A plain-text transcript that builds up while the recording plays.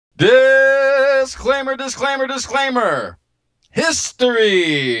Disclaimer, disclaimer, disclaimer.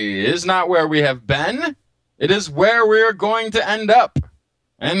 History is not where we have been. It is where we are going to end up.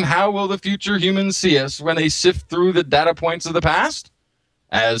 And how will the future humans see us when they sift through the data points of the past?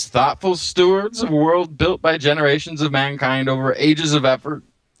 As thoughtful stewards of a world built by generations of mankind over ages of effort,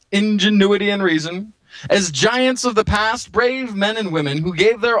 ingenuity, and reason. As giants of the past, brave men and women who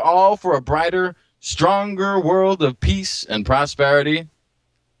gave their all for a brighter, stronger world of peace and prosperity?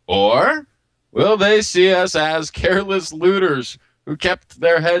 Or will they see us as careless looters who kept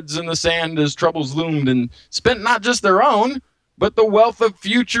their heads in the sand as troubles loomed and spent not just their own, but the wealth of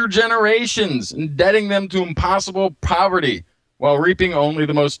future generations, indebting them to impossible poverty while reaping only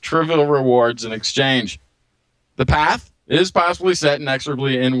the most trivial rewards in exchange? The path is possibly set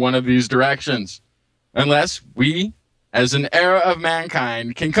inexorably in one of these directions, unless we, as an era of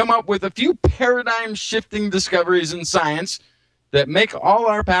mankind, can come up with a few paradigm-shifting discoveries in science that make all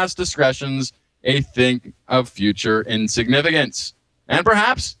our past discretions a thing of future insignificance. And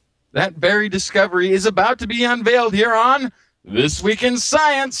perhaps that very discovery is about to be unveiled here on This Week in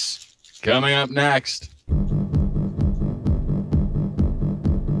Science, coming up next.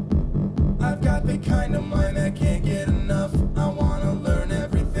 I've got the kind of mind I can't get enough. I want to learn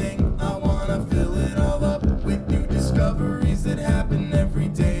everything. I want to fill it all up with new discoveries that happen every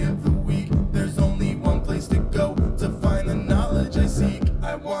day of the week. There's only one place to go to find the knowledge I seek.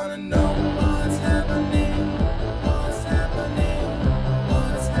 I want to know what's happening. What's happening?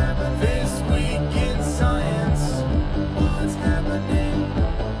 What's happening this week in science? What's happening?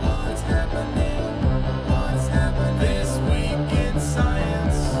 What's happening? What's happening this week in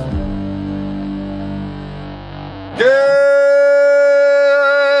science?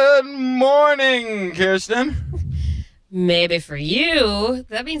 Good morning, Kirsten. Maybe for you,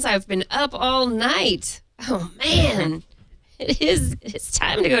 that means I've been up all night. Oh, man. It's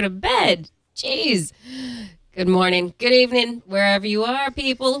time to go to bed. Jeez. Good morning, good evening, wherever you are,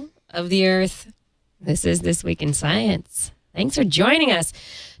 people of the earth. This is This Week in Science. Thanks for joining us.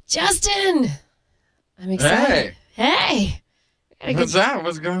 Justin, I'm excited. Hey. What's that?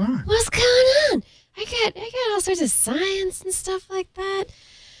 What's going on? What's going on? I got all sorts of science and stuff like that.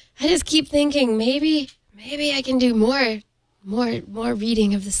 I just keep thinking maybe I can do more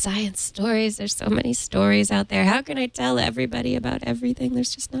reading of the science stories. There's so many stories out there. How can I tell everybody about everything?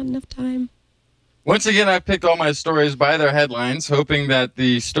 There's just not enough time. Once again, I've picked all my stories by their headlines, hoping that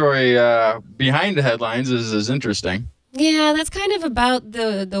the story behind the headlines is as interesting. Yeah, that's kind of about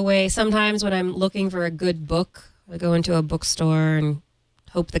the way sometimes when I'm looking for a good book, I go into a bookstore and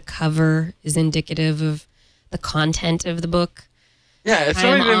hope the cover is indicative of the content of the book. Yeah, if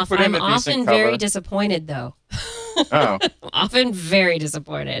somebody didn't put in a decent cover. I'm often very disappointed, though. Oh. Often very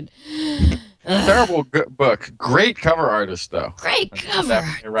disappointed. Terrible book. Great cover artist, though. Great cover. I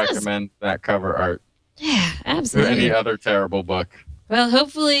definitely recommend that cover art. Yeah, absolutely. To any other terrible book. Well,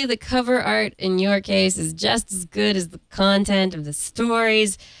 hopefully the cover art in your case is just as good as the content of the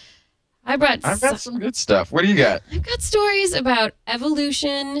stories. I've got some good stuff. What do you got? I've got stories about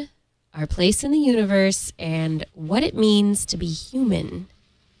evolution, our place in the universe, and what it means to be human.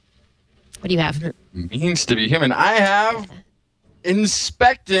 What do you have? What it means to be human. I have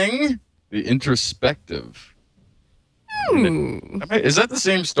inspecting the introspective. Is that the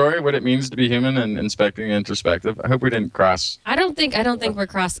same story? What it means to be human and inspecting the introspective? I hope we didn't cross. I don't think we're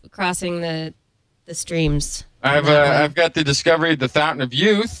crossing the streams. I've got the discovery, the fountain of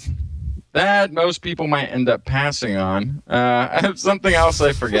youth, that most people might end up passing on. I have something else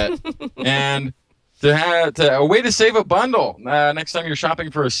I forget, and a way to save a bundle next time you're shopping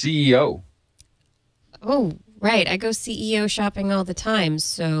for a CEO. Oh, right. I go CEO shopping all the time,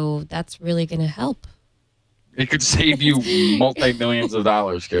 so that's really going to help. It could save you multi-millions of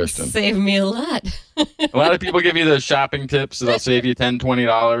dollars, Kirsten. Save me a lot. A lot of people give you those shopping tips that'll save you $10,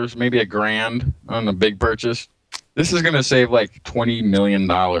 $20, maybe $1,000 on a big purchase. This is going to save like $20 million to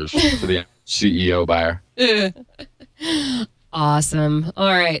the CEO buyer. Awesome.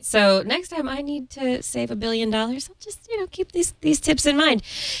 All right. So next time I need to save $1 billion, I'll just, keep these tips in mind.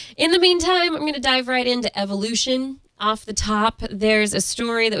 In the meantime, I'm going to dive right into evolution. Off the top, there's a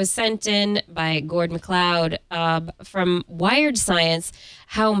story that was sent in by Gord McLeod from Wired Science,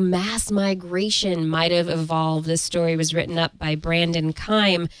 how mass migration might have evolved. This story was written up by Brandon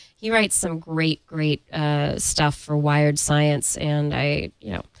Keim. He writes some great stuff for Wired Science, and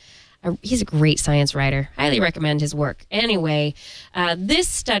he's a great science writer. Highly recommend his work. Anyway, this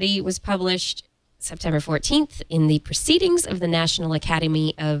study was published September 14th in the Proceedings of the National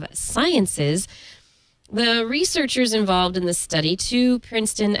Academy of Sciences. The researchers involved in the study, two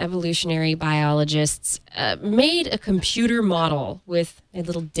Princeton evolutionary biologists, made a computer model with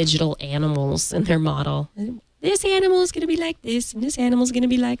little digital animals in their model. This animal is going to be like this, and this animal is going to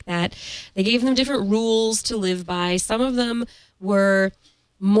be like that. They gave them different rules to live by. Some of them were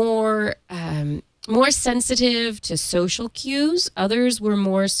more sensitive to social cues. Others were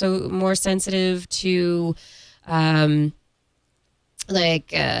more sensitive to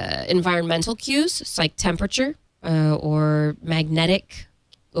environmental cues, so like temperature or magnetic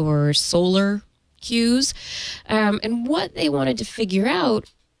or solar cues. And what they wanted to figure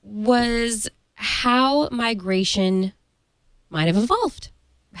out was how migration might have evolved,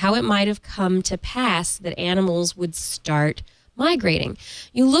 how it might have come to pass that animals would start migrating.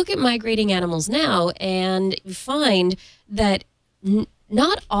 You look at migrating animals now and you find that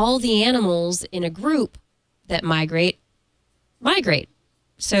not all the animals in a group that migrate.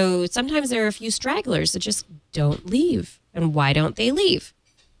 So sometimes there are a few stragglers that just don't leave. And why don't they leave?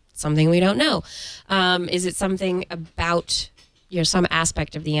 Something we don't know. Is it something about some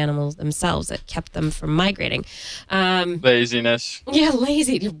aspect of the animals themselves that kept them from migrating? Laziness. Yeah,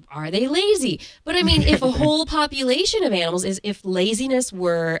 lazy. Are they lazy? But I mean, if a whole population of animals if laziness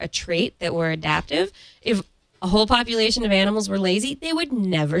were a trait that were adaptive, if a whole population of animals were lazy, they would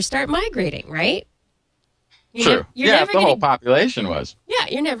never start migrating, right? True. If the whole population was. Yeah,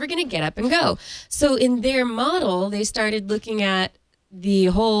 you're never going to get up and go. So in their model, they started looking at the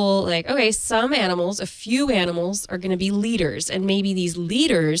whole, some animals, a few animals are going to be leaders. And maybe these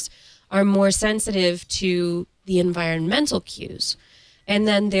leaders are more sensitive to the environmental cues. And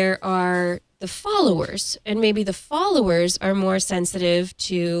then there are the followers. And maybe the followers are more sensitive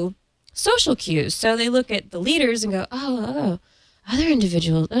to social cues. So they look at the leaders and go, oh, other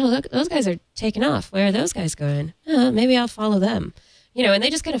individuals, look, those guys are taking off. Where are those guys going? Maybe I'll follow them. And they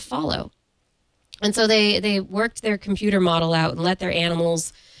just kind of follow. And so they worked their computer model out and let their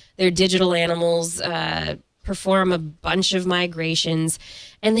animals, their digital animals, perform a bunch of migrations.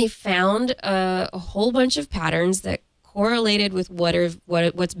 And they found a whole bunch of patterns that correlated with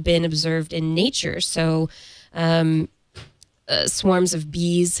what's been observed in nature. So swarms of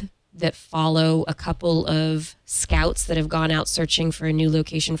bees that follow a couple of scouts that have gone out searching for a new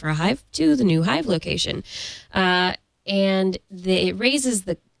location for a hive to the new hive location. And it raises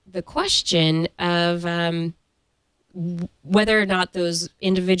the question of whether or not those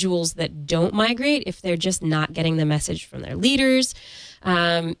individuals that don't migrate, if they're just not getting the message from their leaders.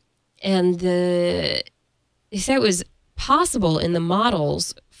 They said it was possible in the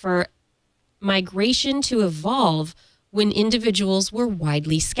models for migration to evolve when individuals were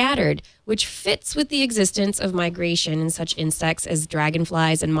widely scattered, which fits with the existence of migration in such insects as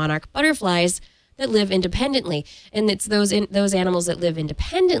dragonflies and monarch butterflies that live independently. And it's those animals that live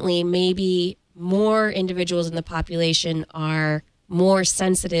independently, maybe more individuals in the population are more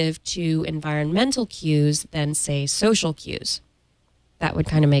sensitive to environmental cues than, say, social cues. That would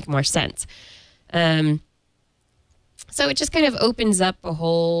kind of make more sense. So it just kind of opens up a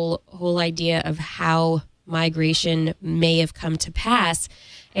whole idea of how migration may have come to pass.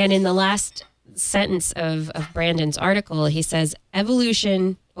 And in the last sentence of Brandon's article, he says,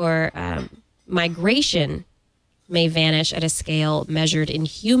 evolution or migration may vanish at a scale measured in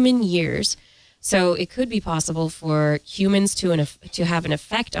human years. So it could be possible for humans to have an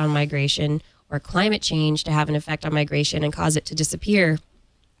effect on migration, or climate change to have an effect on migration and cause it to disappear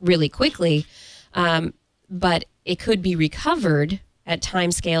really quickly. But it could be recovered at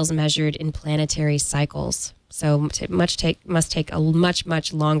timescales measured in planetary cycles. So it must take a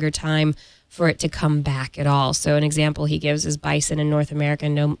much longer time for it to come back at all. So an example he gives is bison in North America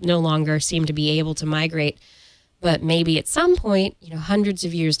no longer seem to be able to migrate, but maybe at some point, hundreds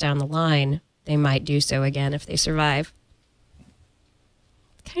of years down the line, they might do so again if they survive.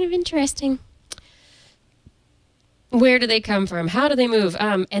 It's kind of interesting. Where do they come from? How do they move?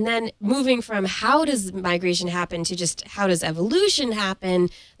 And then moving from how does migration happen to just how does evolution happen?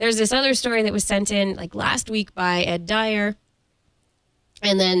 There's this other story that was sent in last week by Ed Dyer.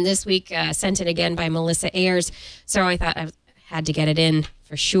 And then this week sent in again by Melissa Ayers. So I thought I had to get it in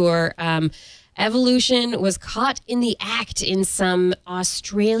for sure. Evolution was caught in the act in some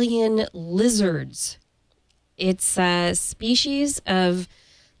Australian lizards. It's a species of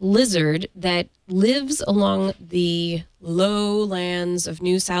lizard that lives along the lowlands of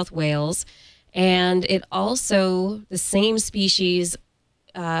New South Wales, and it also, the same species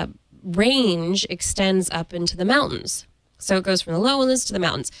range extends up into the mountains. So it goes from the lowlands to the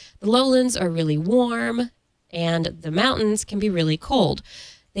mountains. The lowlands are really warm and the mountains can be really cold.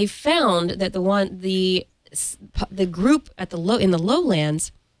 They found that the group in the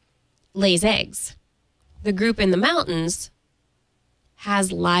lowlands lays eggs. the group in the mountains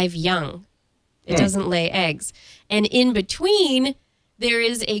has live young. It doesn't lay eggs. And in between, there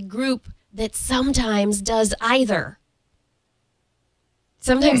is a group that sometimes does either.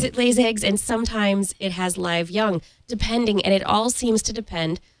 Sometimes it lays eggs and sometimes it has live young, depending, and it all seems to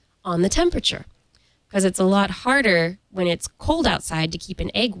depend on the temperature, because it's a lot harder when it's cold outside to keep an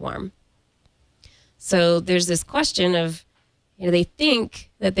egg warm. So there's this question of, they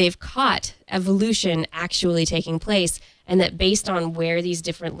think that they've caught evolution actually taking place, and that based on where these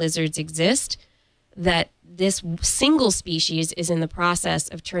different lizards exist, that this single species is in the process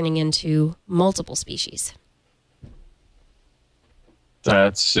of turning into multiple species.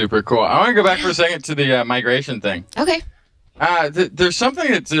 That's super cool. I want to go back for a second to the migration thing. Okay. There's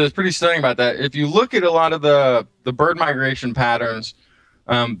something that's pretty stunning about that. If you look at a lot of the bird migration patterns,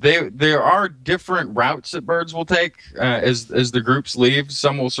 there are different routes that birds will take as the groups leave.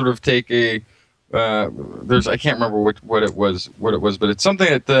 Some will sort of take a I can't remember what it was, but it's something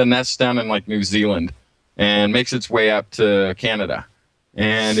that nests down in like New Zealand and makes its way up to Canada.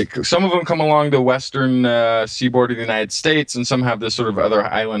 And some of them come along the western seaboard of the United States, and some have this sort of other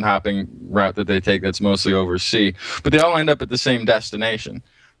island hopping route that they take that's mostly overseas. But they all end up at the same destination.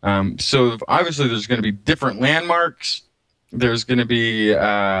 So obviously there's going to be different landmarks. There's going to be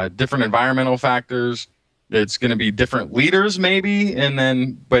different environmental factors. It's going to be different leaders maybe.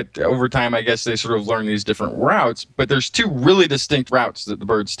 But over time, I guess they sort of learn these different routes. But there's two really distinct routes that the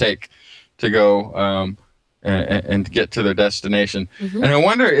birds take to go and to get to their destination. Mm-hmm. And I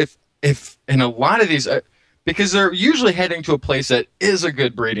wonder if in a lot of these, because they're usually heading to a place that is a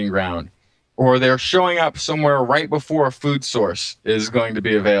good breeding ground, or they're showing up somewhere right before a food source is going to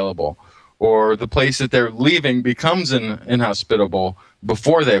be available, or the place that they're leaving becomes inhospitable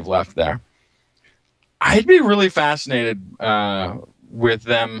before they've left there. I'd be really fascinated with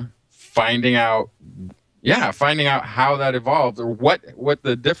them finding out how that evolved, or what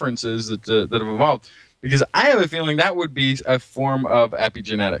the difference is that have evolved. Because I have a feeling that would be a form of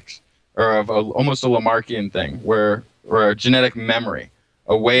epigenetics, or of almost a Lamarckian thing, or a genetic memory,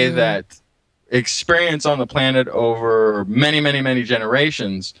 a way that experience on the planet over many, many, many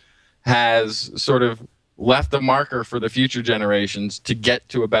generations has sort of left a marker for the future generations to get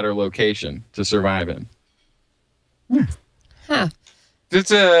to a better location to survive in. Huh. It's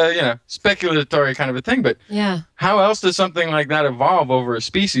a speculatory kind of a thing, but how else does something like that evolve over a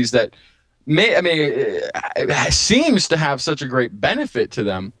species that it seems to have such a great benefit to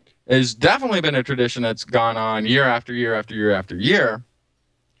them? It's definitely been a tradition that's gone on year after year after year after year.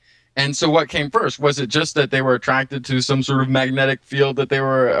 And so what came first? Was it just that they were attracted to some sort of magnetic field that they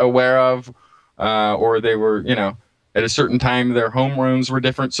were aware of, or they were, at a certain time their homerooms were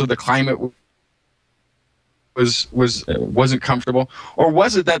different, so the climate wasn't comfortable? Or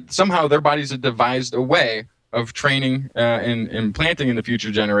was it that somehow their bodies had devised a way of training and implanting in the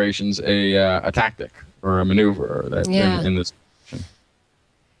future generations a tactic or a maneuver in this?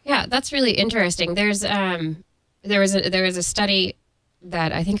 Yeah, that's really interesting. There was a study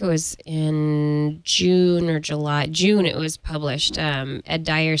that I think it was in June or July. June it was published. Ed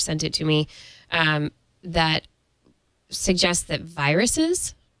Dyer sent it to me. That suggests that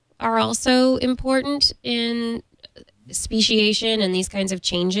viruses are also important in speciation and these kinds of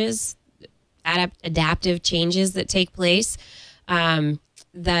changes, adaptive changes that take place.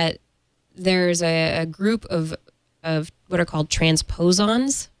 That there's a group of what are called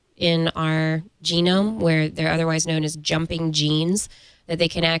transposons in our genome, where they're otherwise known as jumping genes, that they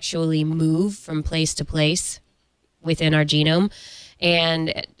can actually move from place to place within our genome.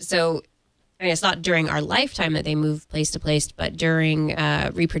 And so, it's not during our lifetime that they move place to place, but during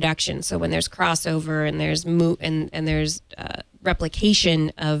reproduction. So when there's crossover and there's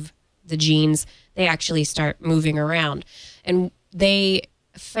replication of the genes, they actually start moving around. And they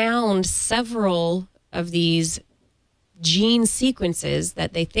found several of these gene sequences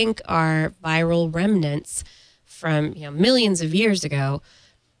that they think are viral remnants from millions of years ago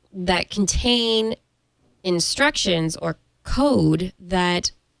that contain instructions or code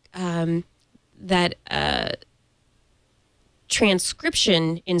that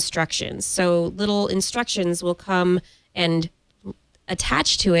transcription instructions. So little instructions will come and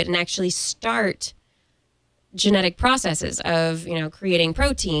attach to it and actually start genetic processes of, creating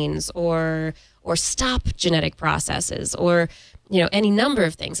proteins or stop genetic processes or, any number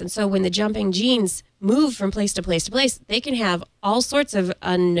of things. And so when the jumping genes move from place to place to place, they can have all sorts of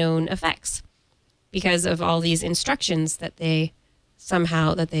unknown effects because of all these instructions that they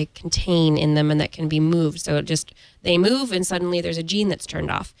contain in them and that can be moved. So they move and suddenly there's a gene that's turned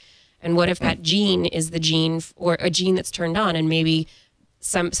off. And what if that gene is the gene or a gene that's turned on, and maybe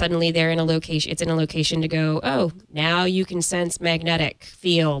suddenly they're in a location. It's in a location to go, oh, now you can sense magnetic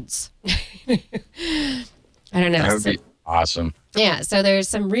fields. I don't know. That would be awesome. Yeah, so there's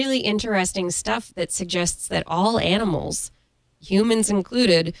some really interesting stuff that suggests that all animals, humans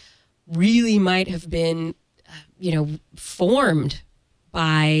included, really might have been, formed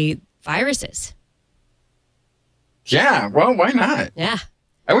by viruses. Yeah, well, why not? Yeah.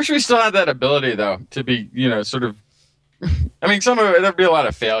 I wish we still had that ability, though, to be, sort of. I mean, some of it, there'd be a lot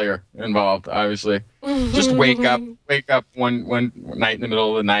of failure involved, obviously. Just wake up one night in the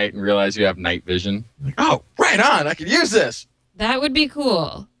middle of the night and realize you have night vision. Like, oh, right on, I could use this. That would be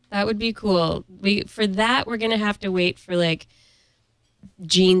cool. For that, we're going to have to wait for, like,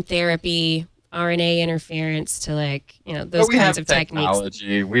 gene therapy, RNA interference to, like, those kinds of technology.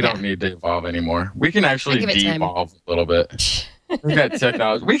 techniques. We don't need to evolve anymore. We can actually de-evolve a little bit. We've got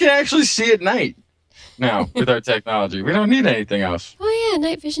technology. We can actually see at night now with our technology. We don't need anything else. Oh, yeah,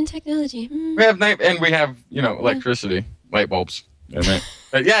 night vision technology. We have night, and we have, electricity, light bulbs.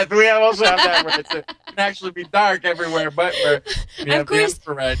 But yeah, we also have that where it can actually be dark everywhere, but where we have the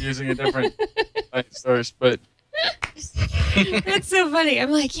infrared using a different light source. But that's so funny.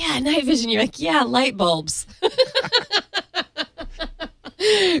 I'm like, yeah, night vision. You're like, yeah, light bulbs.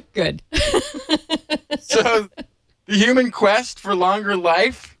 Good. So the human quest for longer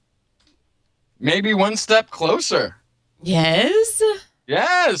life, maybe one step closer. Yes.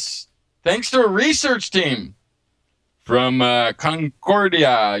 Yes. Thanks to a research team from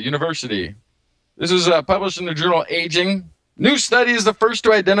Concordia University. This was published in the journal Aging. New study is the first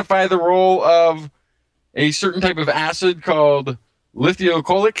to identify the role of a certain type of acid called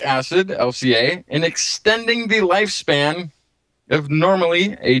lithiocolic acid, LCA, in extending the lifespan of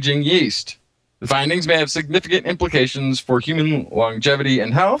normally aging yeast. The findings may have significant implications for human longevity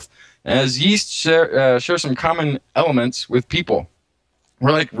and health, as yeast share some common elements with people.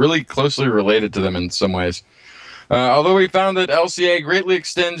 We're like really closely related to them in some ways. Although we found that LCA greatly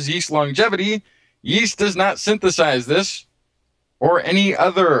extends yeast longevity, yeast does not synthesize this or any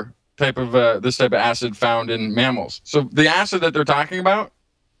other type of this type of acid found in mammals. So the acid that they're talking about,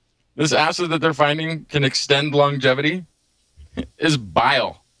 this acid that they're finding can extend longevity, is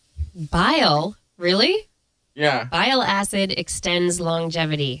bile. Bile? Really? Yeah. Bile acid extends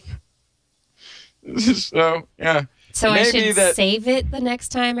longevity. So, yeah. So maybe I should save it the next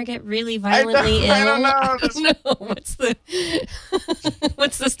time I get really violently ill? I don't know. I don't know.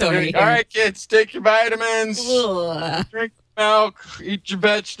 What's the story here? All right, kids, take your vitamins, Ugh. drink milk, eat your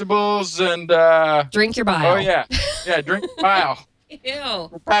vegetables, and Drink your bile. Oh yeah, drink bile. Ew.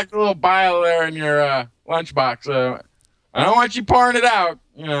 We'll pack a little bile there in your lunchbox. I don't want you pouring it out,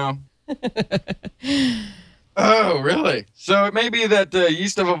 Oh, really? So it may be that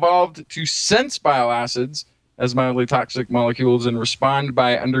yeast have evolved to sense bile acids as mildly toxic molecules and respond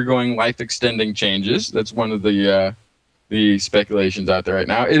by undergoing life-extending changes. That's one of the speculations out there right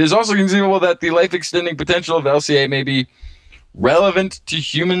now. It is also conceivable that the life-extending potential of LCA may be relevant to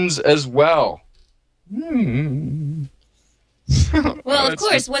humans as well. Well, of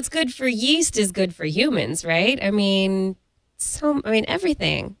course, what's good for yeast is good for humans, right? I mean,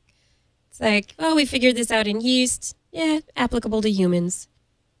 everything. It's like, oh, we figured this out in yeast. Yeah, applicable to humans.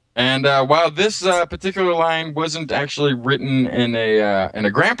 And while this particular line wasn't actually written in a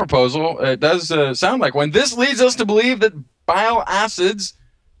grant proposal, it does sound like one. This leads us to believe that bile acids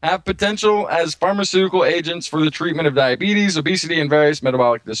have potential as pharmaceutical agents for the treatment of diabetes, obesity, and various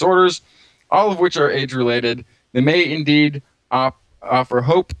metabolic disorders, all of which are age-related. They may indeed offer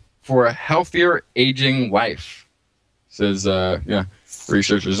hope for a healthier aging life, says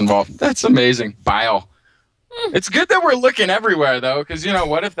researchers involved. That's amazing. Bile. It's good that we're looking everywhere, though, because,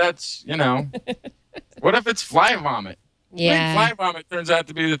 what if that's, what if it's fly vomit? Yeah. Fly vomit turns out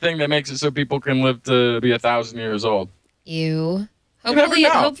to be the thing that makes it so people can live to be 1,000 years old. Ew.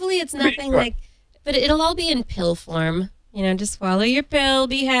 Hopefully it's nothing like, but it'll all be in pill form. Just swallow your pill,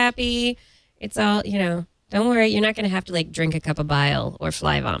 be happy. It's all, don't worry. You're not going to have to, like, drink a cup of bile or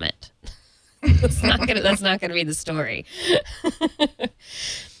fly vomit. That's not gonna be the story.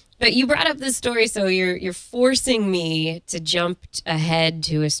 But you brought up this story, so you're forcing me to jump ahead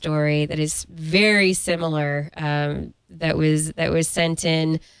to a story that is very similar. That was sent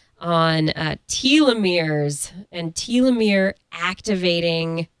in on telomeres and telomere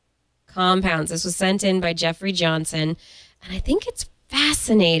activating compounds. This was sent in by Jeffrey Johnson, and I think it's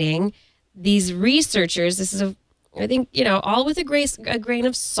fascinating. These researchers, this is I think all with a grain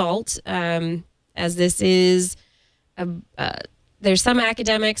of salt, as this is there's some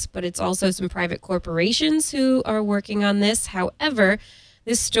academics, but it's also some private corporations who are working on this. However,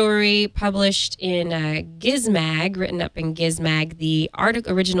 This story published in Gizmag, written up in Gizmag. The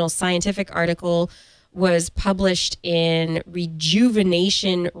original scientific article was published in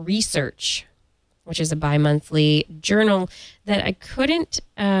Rejuvenation Research, which is a bi-monthly journal that I couldn't...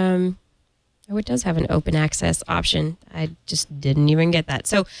 Oh, it does have an open access option. I just didn't even get that.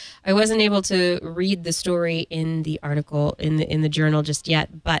 So I wasn't able to read the story in the article in the journal just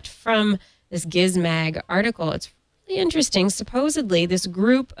yet. But from this Gizmag article, it's really interesting. Supposedly, this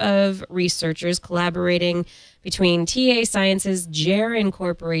group of researchers collaborating between TA Sciences, Gerin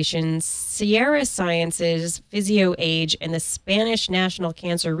Corporation, Sierra Sciences, PhysioAge, and the Spanish National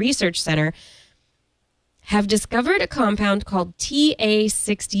Cancer Research Center have discovered a compound called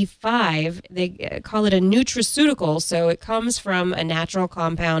TA65. They call it a nutraceutical, so it comes from a natural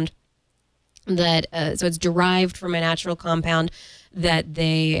compound that, so it's derived from a natural compound that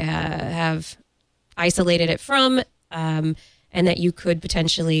they have isolated it from, and that you could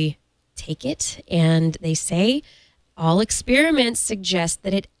potentially take it. And they say all experiments suggest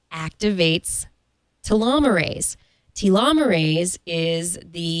that it activates telomerase. Telomerase is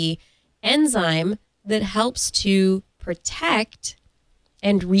the enzyme that helps to protect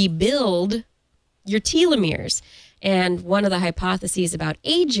and rebuild your telomeres. And one of the hypotheses about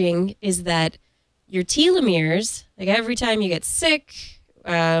aging is that your telomeres, like every time you get sick,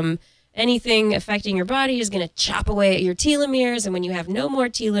 anything affecting your body is going to chop away at your telomeres. And when you have no more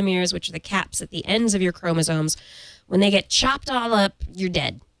telomeres, which are the caps at the ends of your chromosomes, when they get chopped all up, you're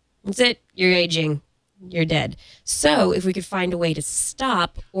dead. That's it. You're aging. You're dead. So if we could find a way to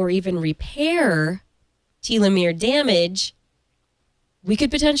stop or even repair telomere damage, we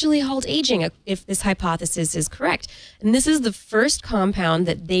could potentially halt aging if this hypothesis is correct. And this is the first compound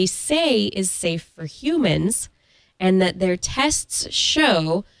that they say is safe for humans, and that their tests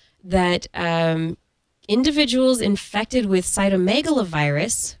show that individuals infected with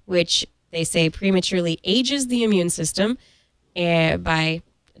cytomegalovirus, which they say prematurely ages the immune system by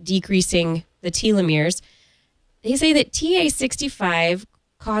decreasing the telomeres, they say that TA65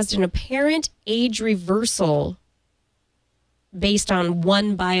 caused an apparent age reversal based on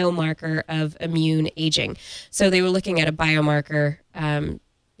one biomarker of immune aging. So they were looking at a biomarker,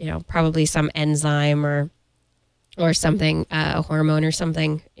 probably some enzyme or something, a hormone or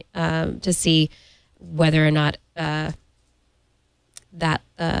something, to see whether or not that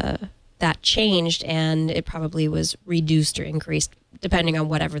changed, and it probably was reduced or increased depending on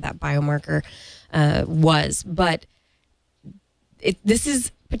whatever that biomarker was. But this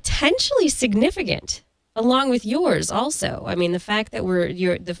is potentially significant, along with yours also. I mean, the fact that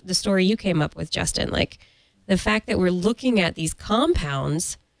the story you came up with, Justin, like the fact that we're looking at these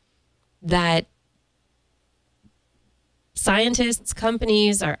compounds that scientists,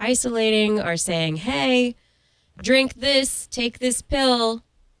 companies are isolating, are saying, hey, drink this, take this pill,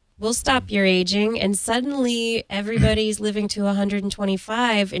 we'll stop your aging. And suddenly everybody's living to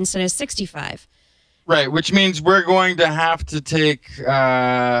 125 instead of 65. Right, which means we're going to have to take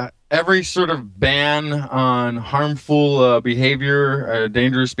every sort of ban on harmful behavior,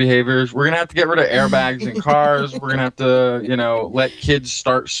 dangerous behaviors. We're going to have to get rid of airbags in cars. We're going to have to, let kids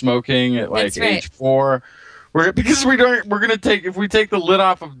start smoking at like age 4. Because if we take the lid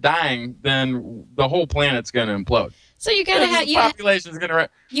off of dying, then the whole planet's going to implode. So you gotta have population's gonna.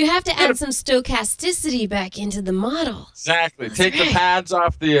 You have to add some stochasticity back into the model. Exactly. Take the pads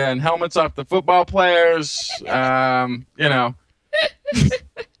off and helmets off the football players. That's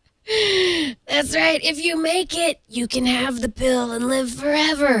right. If you make it, you can have the pill and live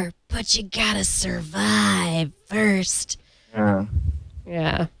forever. But you gotta survive first. Yeah.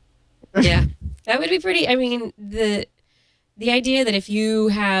 Yeah. Yeah. That would be pretty. I mean, the idea that if you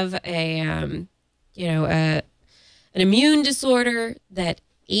have an immune disorder that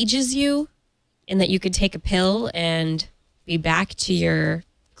ages you, and that you could take a pill and be back to your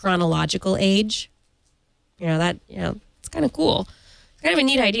chronological age, it's kind of cool. It's kind of a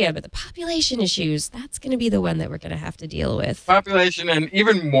neat idea, but the population issues, that's going to be the one that we're going to have to deal with. Population, and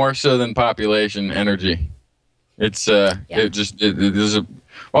even more so than population, energy. It's although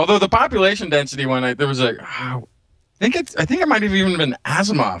the population density one, I think it might have even been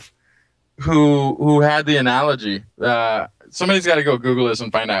Asimov who had the analogy. Somebody's got to go Google this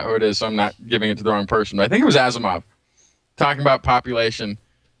and find out who it is, so I'm not giving it to the wrong person. But I think it was Asimov talking about population,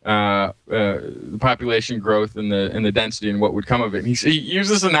 the population growth and the density and what would come of it. And he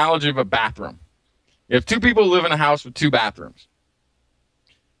used this analogy of a bathroom. If 2 people live in a house with 2 bathrooms,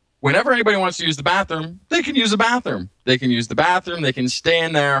 whenever anybody wants to use the bathroom, they can use the bathroom. They can use the bathroom. They can stay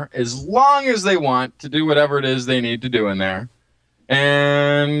in there as long as they want to do whatever it is they need to do in there.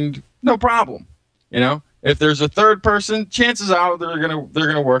 And no problem. If there's a third person, chances are they're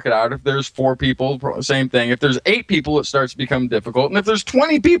gonna work it out. If there's 4 people, same thing. If there's 8 people, it starts to become difficult. And if there's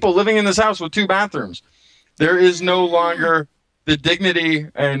 20 people living in this house with 2 bathrooms, there is no longer the dignity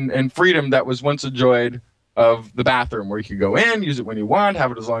and freedom that was once enjoyed of the bathroom, where you could go in, use it when you want, have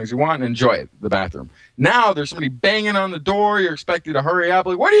it as long as you want, and enjoy it, the bathroom. Now there's somebody banging on the door. You're expected to hurry up.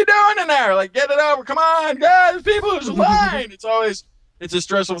 Like, what are you doing in there? Like, get it over. Come on, guys, people, there's a line. It's a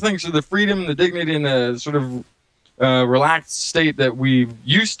stressful thing. So the freedom and the dignity and the sort of relaxed state that we're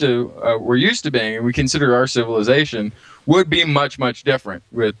used to being, and we consider our civilization, would be much, much different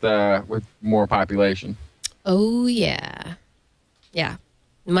with more population. Oh, yeah. Yeah.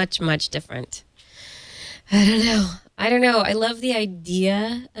 Much, much different. I don't know. I love the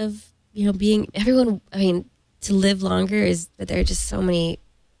idea of, being everyone. I mean, to live longer is that there are just so many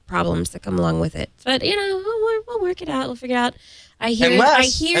problems that come along with it. But, we'll work it out. We'll figure it out. I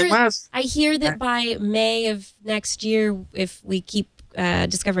hear that by May of next year, if we keep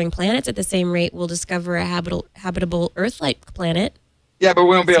discovering planets at the same rate, we'll discover a habitable Earth-like planet. Yeah, but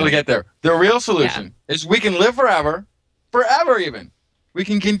we won't be able to get there. The real solution is we can live forever even. We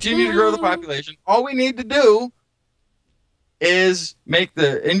can continue to grow the population. All we need to do is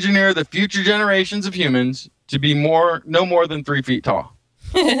engineer the future generations of humans to be no more than 3 feet tall.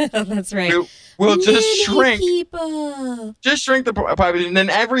 That's right. We'll just shrink people. Just shrink the population, and then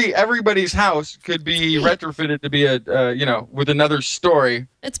everybody's house could be retrofitted to be with another story.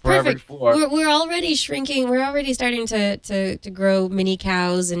 It's for every perfect. floor. We're already shrinking. We're already starting to grow mini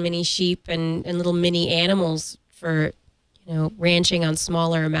cows and mini sheep and little mini animals for ranching on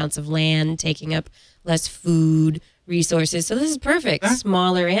smaller amounts of land, taking up less food resources. So this is perfect. Yeah.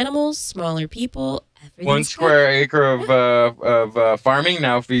 Smaller animals, smaller people. 1 square acre of farming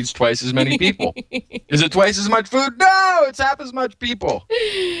now feeds twice as many people. Is it twice as much food? No, it's half as much people.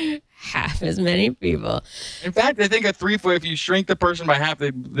 Half as many people. In fact, I think a 3 foot, if you shrink the person by half,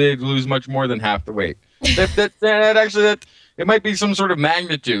 they'd lose much more than half the weight. That it might be some sort of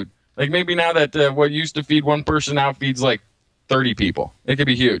magnitude. Like maybe now that what used to feed 1 person now feeds like 30 people. It could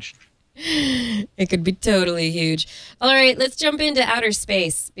be huge. It could be totally huge. All right, let's jump into outer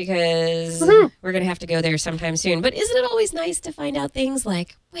space because we're going to have to go there sometime soon. But isn't it always nice to find out things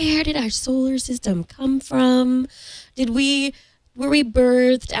like, where did our solar system come from? Were we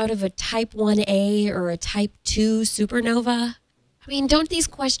birthed out of a type 1A or a type 2 supernova? I mean, don't these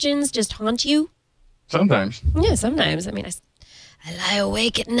questions just haunt you? Sometimes. Yeah, sometimes. I mean, I lie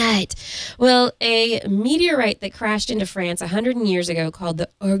awake at night. Well, a meteorite that crashed into France 100 years ago called the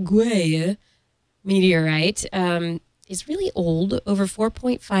Arguez meteorite is really old, over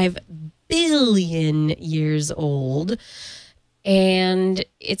 4.5 billion years old. And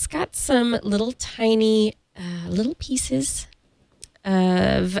it's got some little tiny little pieces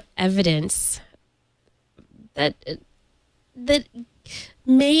of evidence that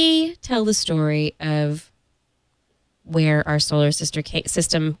may tell the story of where our solar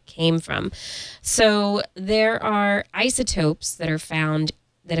system came from. So there are isotopes that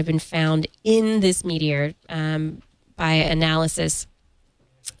have been found in this meteor by analysis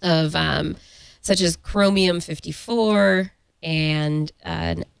of such as chromium-54 and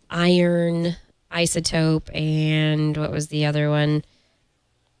an iron isotope, and what was the other one?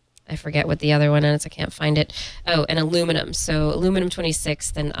 I forget what the other one is. I can't find it. Oh, and aluminum. So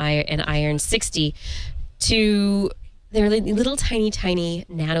aluminum-26 and iron-60 they're little tiny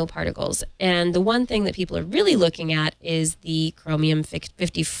nanoparticles. And the one thing that people are really looking at is the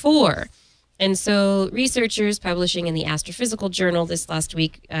chromium-54. And so researchers publishing in the Astrophysical Journal this last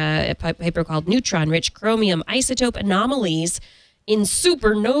week, a paper called Neutron-Rich Chromium Isotope Anomalies in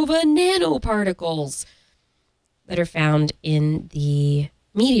Supernova Nanoparticles that are found in the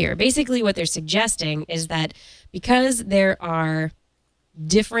meteor. Basically what they're suggesting is that because there are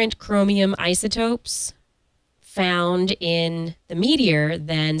different chromium isotopes found in the meteor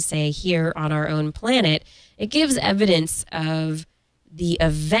than, say, here on our own planet, it gives evidence of the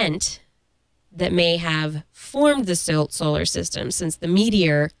event that may have formed the solar system, since the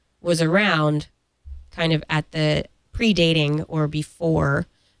meteor was around kind of at the predating or before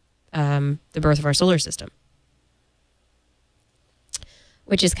the birth of our solar system,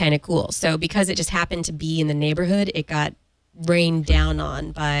 which is kind of cool. So because it just happened to be in the neighborhood, it got rained down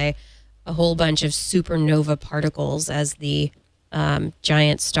on by a whole bunch of supernova particles as the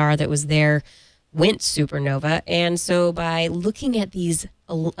giant star that was there went supernova. And so by looking at these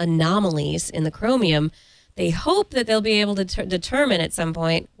anomalies in the chromium, they hope that they'll be able to determine at some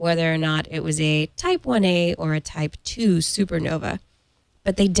point whether or not it was a type 1A or a type 2 supernova.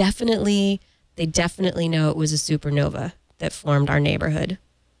 But they definitely know it was a supernova that formed our neighborhood.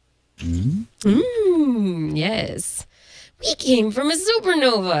 Yes. We came from a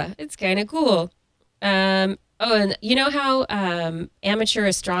supernova. It's kind of cool. And you know how amateur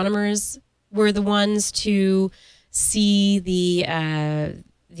astronomers were the ones to see the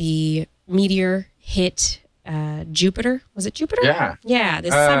meteor hit Jupiter? Was it Jupiter? Yeah. Yeah,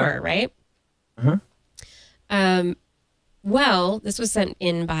 this summer, right? Uh-huh. Well, this was sent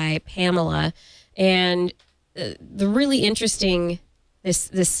in by Pamela, and the really interesting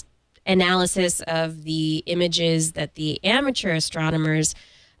this analysis of the images that the amateur astronomers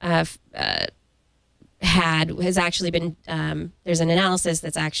had has actually been there's an analysis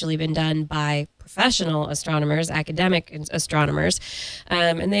that's actually been done by professional astronomers, academic astronomers,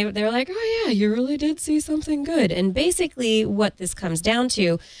 and they're like, oh yeah, you really did see something good. And basically what this comes down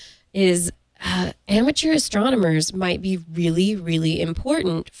to is amateur astronomers might be really, really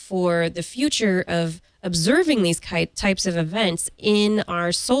important for the future of observing these types of events in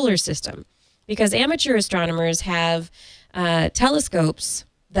our solar system, because amateur astronomers have telescopes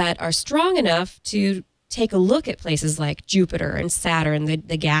that are strong enough to take a look at places like Jupiter and Saturn,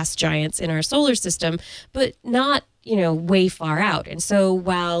 the gas giants in our solar system, but not, way far out. And so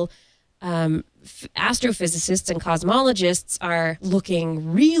while astrophysicists and cosmologists are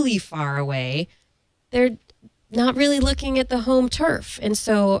looking really far away, they're not really looking at the home turf. And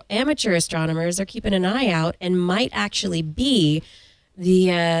so amateur astronomers are keeping an eye out and might actually be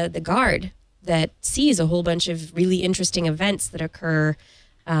the guard that sees a whole bunch of really interesting events that occur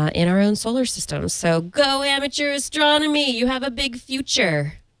in our own solar system. So go amateur astronomy. You have a big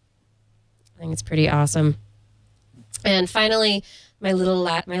future. I think it's pretty awesome. And finally, my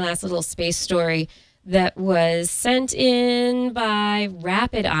last little space story that was sent in by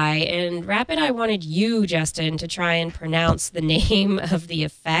Rapid Eye. And Rapid Eye wanted you, Justin, to try and pronounce the name of the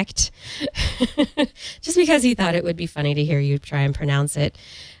effect. Just because he thought it would be funny to hear you try and pronounce it.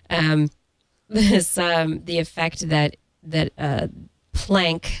 The effect that the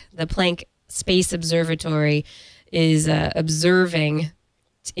Planck Space Observatory is observing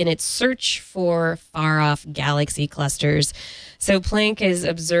in its search for far-off galaxy clusters. So Planck has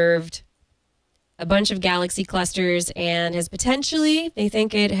observed a bunch of galaxy clusters and has potentially, they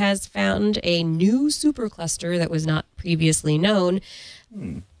think it has found a new supercluster that was not previously known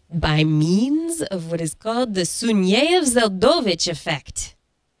by means of what is called the Sunyaev-Zeldovich effect.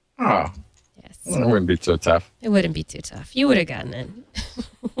 Oh. Yes. It wouldn't be so tough. It wouldn't be too tough. You would have gotten it.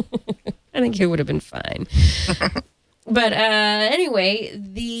 I think it would have been fine. But anyway,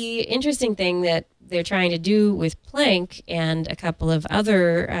 the interesting thing that they're trying to do with Planck and a couple of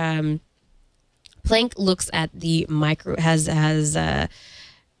other Planck looks at the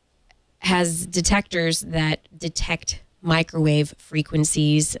has detectors that detect microwave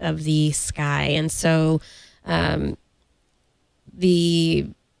frequencies of the sky, and so the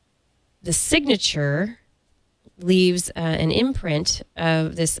signature leaves an imprint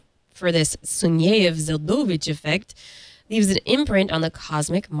of this. For this Sunyaev-Zeldovich effect, leaves an imprint on the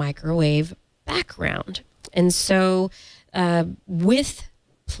cosmic microwave background. And so with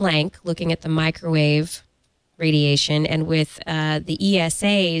Planck looking at the microwave radiation and with the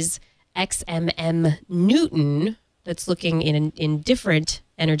ESA's XMM Newton that's looking in different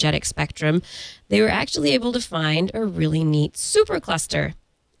energetic spectrum, they were actually able to find a really neat supercluster,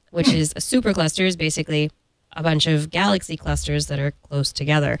 which is a supercluster is basically a bunch of galaxy clusters that are close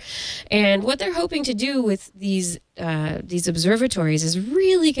together. And what they're hoping to do with these observatories is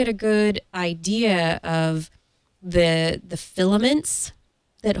really get a good idea of the filaments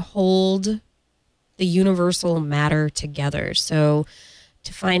that hold the universal matter together. So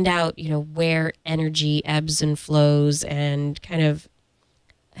to find out, where energy ebbs and flows and kind of,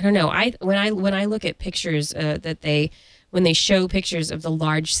 I don't know. When I look at pictures when they show pictures of the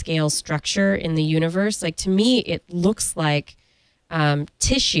large scale structure in the universe, like to me, it looks like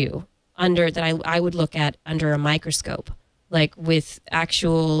tissue that I would look at under a microscope, like with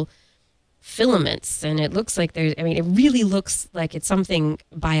actual filaments. And it looks like it really looks like it's something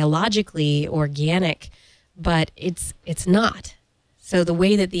biologically organic, but it's not. So the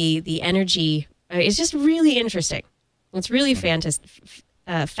way that the energy, it's just really interesting. It's really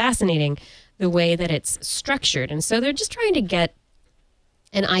fascinating the way that it's structured. And so they're just trying to get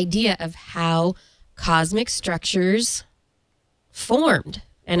an idea of how cosmic structures formed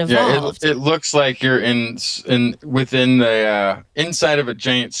and evolved. Yeah, it looks like you're within the inside of a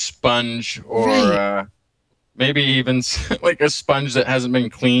giant sponge, or Right. Maybe even like a sponge that hasn't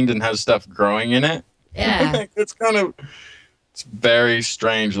been cleaned and has stuff growing in it. Yeah. It's very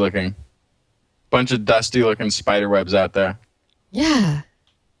strange looking. Bunch of dusty looking spider webs out there. Yeah.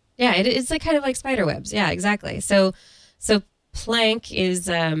 Yeah, it's like kind of like spider webs. Yeah, exactly. So Planck is,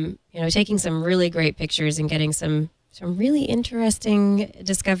 taking some really great pictures and getting some really interesting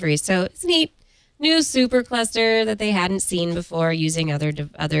discoveries. So it's neat. New supercluster that they hadn't seen before using other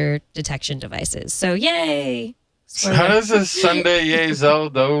detection devices. So yay! How does this Sunday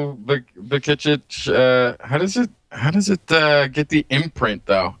Yezel though Bikichich? How does it get the imprint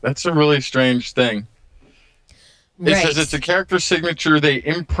though? That's a really strange thing. It says it's a character signature they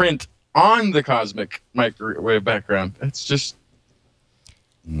imprint on the cosmic microwave background. It's just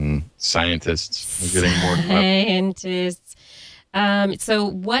scientists are getting more scientists. So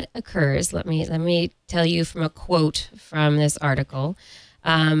what occurs? Let me tell you from a quote from this article.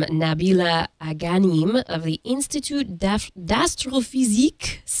 Nabila Aghanim of the Institut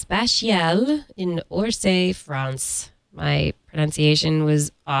d'Astrophysique Spatiale in Orsay, France. My pronunciation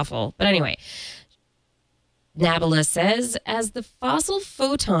was awful. But anyway, Nabila says, as the fossil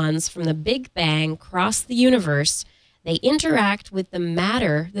photons from the Big Bang cross the universe, they interact with the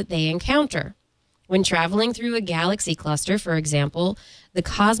matter that they encounter. When traveling through a galaxy cluster, for example, the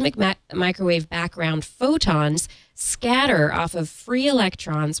cosmic microwave background photons scatter off of free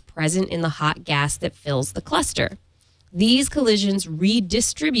electrons present in the hot gas that fills the cluster. These collisions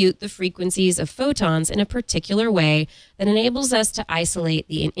redistribute the frequencies of photons in a particular way that enables us to isolate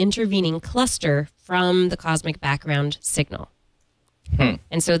the intervening cluster from the cosmic background signal.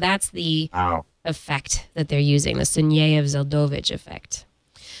 And so that's the effect that they're using, the Sunyaev-Zeldovich effect.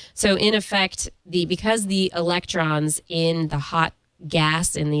 So in effect, because the electrons in the hot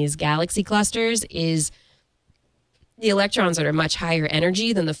gas in these galaxy clusters is the electrons that are much higher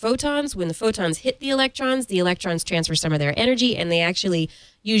energy than the photons. When the photons hit the electrons transfer some of their energy, and they actually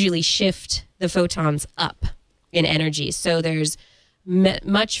usually shift the photons up in energy. So there's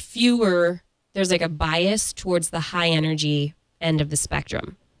much fewer, there's like a bias towards the high energy end of the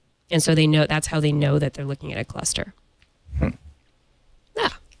spectrum. And so that's how they know that they're looking at a cluster. Yeah.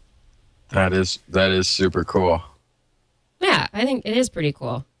 That is super cool. Yeah, I think it is pretty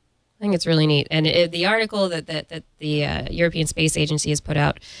cool. I think it's really neat. And the article that the European Space Agency has put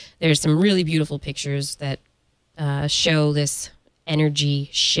out, there's some really beautiful pictures that show this energy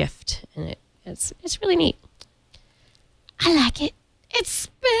shift, and it's really neat. I like it. It's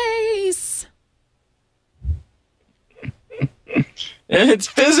space. And it's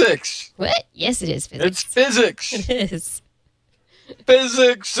physics. What? Yes, it is physics. It's physics. It is.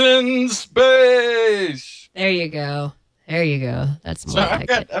 Physics in space. There you go. There you go. That's more I've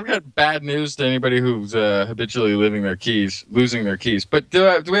got bad news to anybody who's habitually losing their keys. But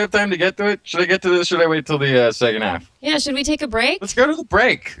do we have time to get to it? Should I get to this? Should I wait till the second half? Yeah. Should we take a break? Let's go to the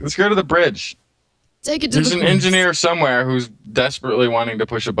break. Let's go to the bridge. Take it to There's an engineer somewhere who's desperately wanting to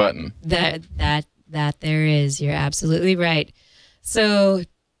push a button. That there is. You're absolutely right. So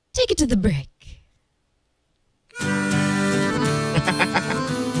take it to the break.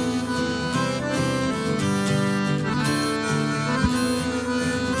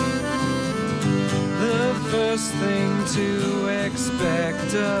 First thing to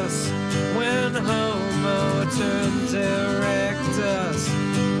expect us when Homo turns erectus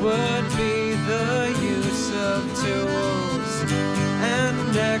would be the use of tools,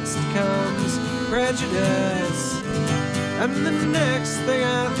 and next comes prejudice, and the next thing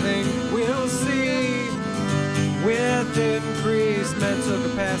I think we'll see with increased mental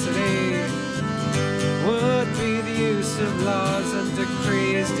capacity would be the use of laws and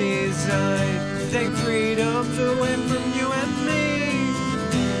decrees designed take freedoms away from you and me.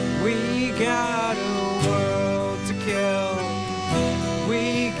 We got a world to kill.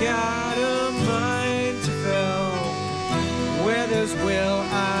 We got a mind to fill. Where there's will,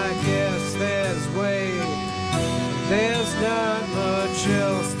 I guess there's way. There's not much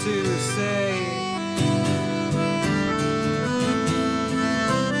else to say.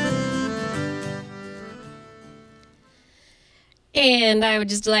 And I would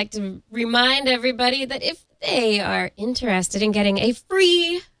just like to remind everybody that if they are interested in getting a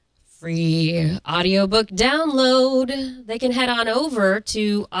free audiobook download, they can head on over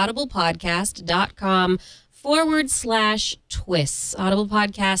to audiblepodcast.com/Twis.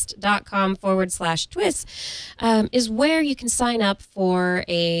 audiblepodcast.com/Twis is where you can sign up for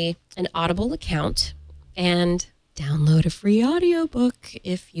an Audible account and download a free audiobook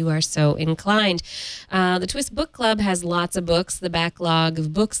if you are so inclined. The Twis Book Club has lots of books, the backlog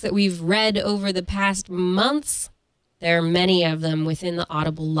of books that we've read over the past months. There are many of them within the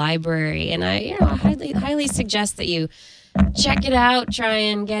Audible library, and I highly suggest that you check it out, try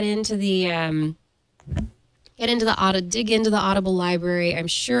and get into the dig into the Audible library. I'm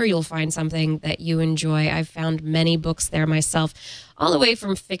sure you'll find something that you enjoy. I've found many books there myself, all the way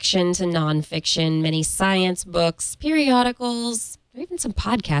from fiction to nonfiction, many science books, periodicals, even some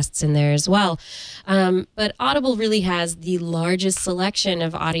podcasts in there as well. But Audible really has the largest selection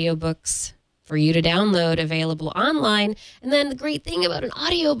of audiobooks for you to download available online. And then the great thing about an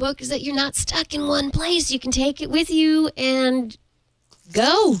audiobook is that you're not stuck in one place. You can take it with you and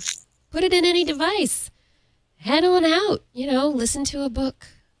go. Put it in any device. Head on out, listen to a book,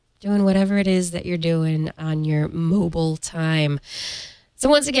 doing whatever it is that you're doing on your mobile time. So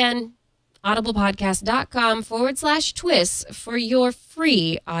once again, audiblepodcast.com/Twis for your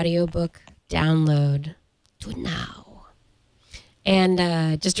free audiobook download. Do it now.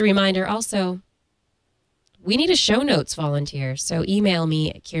 And just a reminder also, we need a show notes volunteer. So email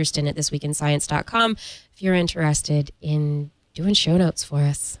me at Kirsten@thisweekinscience.com if you're interested in doing show notes for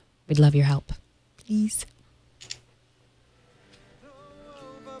us. We'd love your help. Please.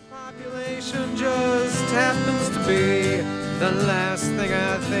 Population just happens to be the last thing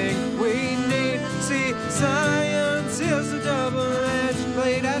I think we need. See, science is a double-edged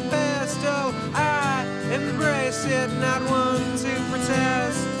blade at best. Oh, I embrace it, not one to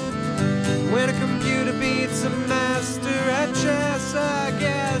protest. When a computer beats a master at chess, I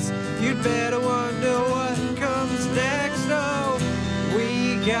guess you'd better wonder what comes next. Oh,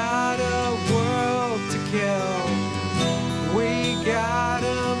 we got a world to kill. We got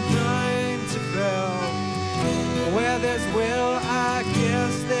a mind to fill. Where there's will, I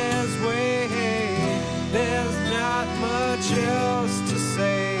guess there's way. There's not much else to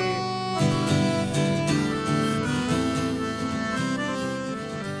say.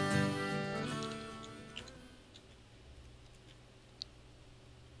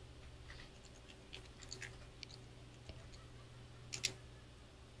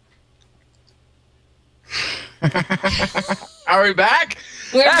 Are we back?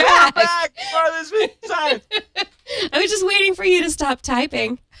 We're back. Back for this week's science. I was just waiting for you to stop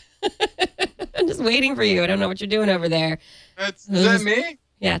typing. I'm just waiting for you. I don't know what you're doing over there. Is that me?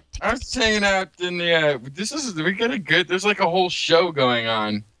 Yeah. I was hanging out in the. We got a good. There's like a whole show going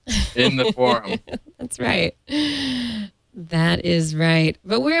on in the forum. That's right. That is right.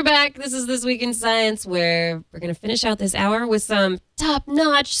 But we're back. This is This Week in Science, where we're going to finish out this hour with some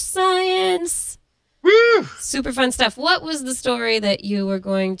top-notch science. Woo! Super fun stuff. What was the story that you were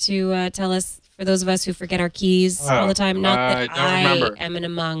going to tell us, for those of us who forget our keys all the time? Not that I am an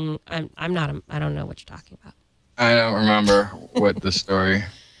among. I'm not. I don't know what you're talking about. I don't remember what the story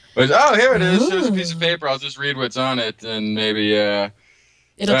was. Oh, here it is. Here's a piece of paper. I'll just read what's on it, and maybe it'll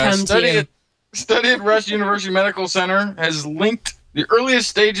come to you. Study at Rush University Medical Center has linked the earliest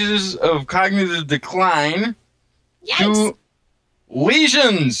stages of cognitive decline to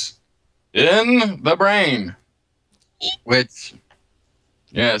lesions in the brain. Which,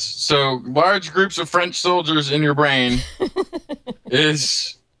 yes, so large groups of French soldiers in your brain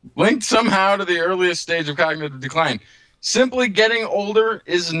is linked somehow to the earliest stage of cognitive decline. Simply getting older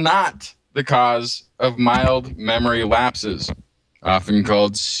is not the cause of mild memory lapses, often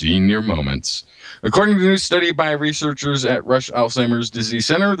called senior moments. According to a new study by researchers at Rush Alzheimer's Disease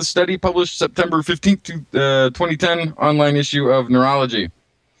Center, the study published September 15th, 2010, online issue of Neurology.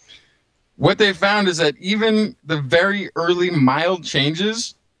 What they found is that even the very early mild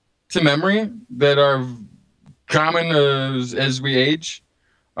changes to memory that are common as we age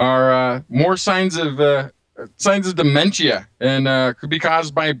are more signs of dementia, and could be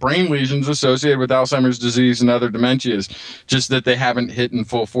caused by brain lesions associated with Alzheimer's disease and other dementias, just that they haven't hit in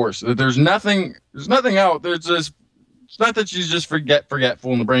full force. That there's nothing out. There's just, it's not that you just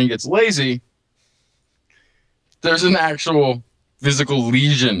forgetful and the brain gets lazy. There's an actual physical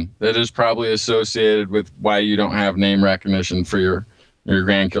lesion that is probably associated with why you don't have name recognition for your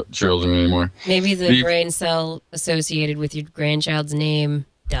grandchildren anymore. Maybe the brain cell associated with your grandchild's name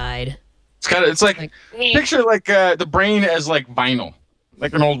died. It's like picture like the brain as like vinyl,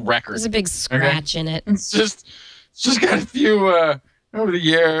 like an old record. There's a big scratch in it. It's just got a few over the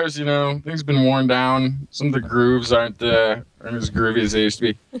years, things have been worn down. Some of the grooves aren't as groovy as they used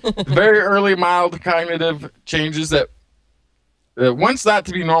to be. Very early mild cognitive changes that once thought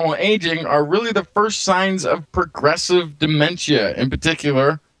to be normal aging are really the first signs of progressive dementia, in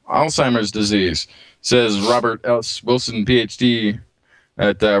particular Alzheimer's disease, says Robert S. Wilson, PhD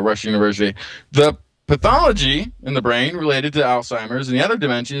at Rush University. The pathology in the brain related to Alzheimer's and the other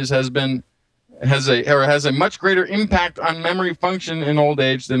dementias has a much greater impact on memory function in old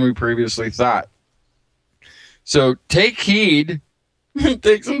age than we previously thought. So take heed,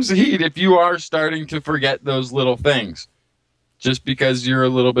 take some heed if you are starting to forget those little things. Just because you're a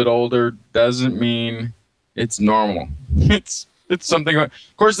little bit older doesn't mean It's normal. It's something. Of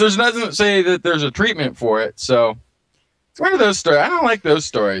course, there's nothing to say that there's a treatment for it. So it's one of those stories. I don't like those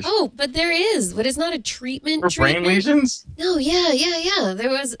stories. Oh, but there is. But it's not a treatment. For brain lesions? No, yeah. There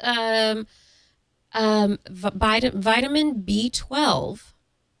was vitamin B12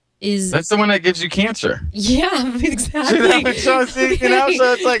 is. That's the one that gives you cancer. Yeah, exactly. So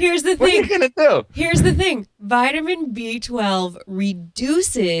it's like, here's the thing. What are you gonna do? Here's the thing. Vitamin B12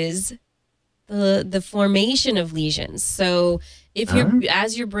 reduces the formation of lesions. So if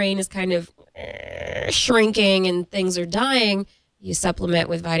as your brain is kind of shrinking and things are dying, you supplement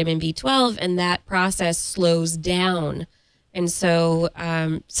with vitamin B12 and that process slows down. And so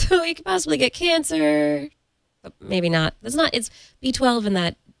so you could possibly get cancer, but maybe not. It's B12 in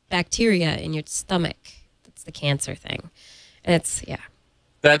that bacteria in your stomach. That's the cancer thing. And it's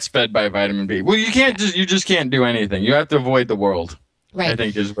That's fed by vitamin B. Well, you just can't do anything. You have to avoid the world. Right. I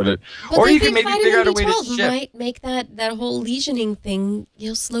think is what it. But or they you think can maybe figure out a way to vitamin B12 shift. might make that whole lesioning thing,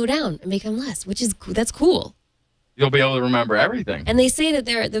 slow down and become less, which is that's cool. You'll be able to remember everything. And they say that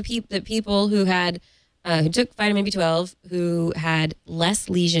the people who had who took vitamin B12 who had less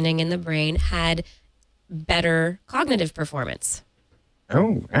lesioning in the brain had better cognitive performance.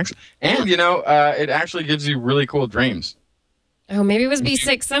 Oh, actually, and it actually gives you really cool dreams. Oh, maybe it was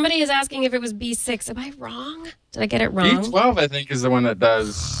B6. Somebody is asking if it was B6. Am I wrong? Did I get it wrong? B12, I think, is the one that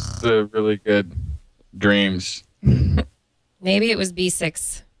does the really good dreams. Maybe it was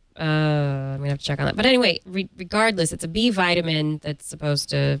B6. I'm going to have to check on that. But anyway, regardless, it's a B vitamin that's supposed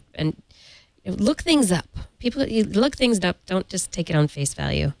to look things up. People, you look things up. Don't just take it on face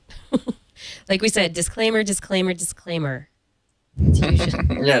value. Like we said, disclaimer.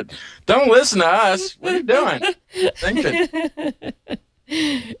 Yeah, don't listen to us. What are you doing? Thinking.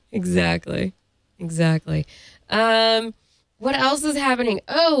 Exactly. What else is happening?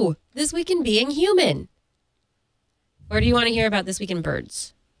 Oh, This Week in Being Human. Or do you want to hear about This Week in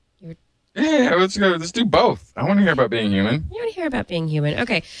Birds? Yeah, let's go. Let's do both. I want to hear about being human. You want to hear about being human?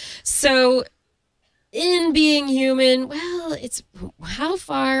 Okay, so in being human, well, it's how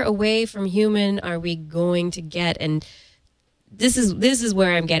far away from human are we going to get? And this is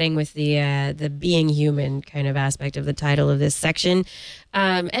where I'm getting with the being human kind of aspect of the title of this section.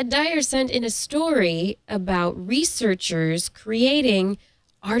 Ed Dyer sent in a story about researchers creating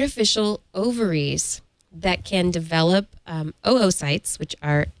artificial ovaries that can develop oocytes, which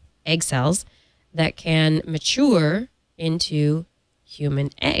are egg cells, that can mature into human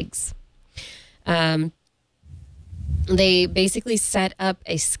eggs. They basically set up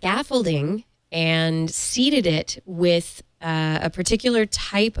a scaffolding and seeded it with a particular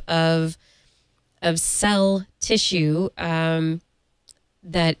type of cell tissue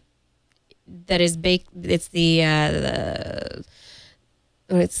that is baked. It's the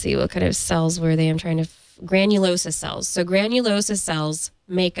let's see, what kind of cells were they? I'm trying to granulosa cells. So granulosa cells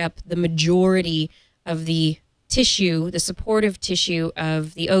make up the majority of the tissue, the supportive tissue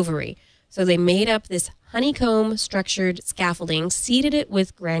of the ovary. So they made up this honeycomb structured scaffolding, seeded it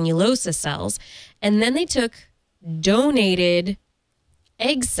with granulosa cells, and then they took donated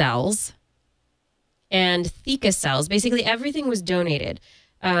egg cells and theca cells. Basically everything was donated.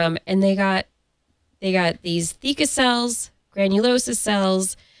 And they got these theca cells, granulosa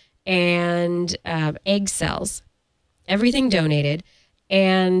cells, and egg cells, everything donated,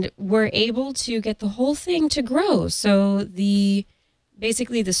 and were able to get the whole thing to grow. So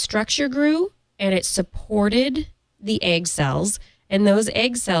basically the structure grew and it supported the egg cells, and those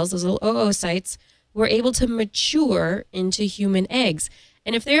egg cells, those little oocytes, were able to mature into human eggs.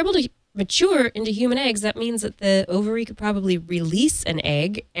 And if they're able to mature into human eggs, that means that the ovary could probably release an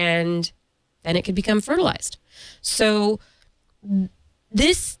egg and then it could become fertilized. So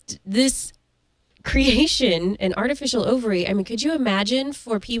this creation, an artificial ovary, I mean, could you imagine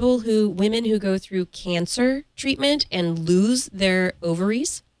for women who go through cancer treatment and lose their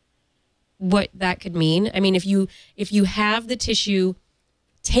ovaries, what that could mean? I mean, if you have the tissue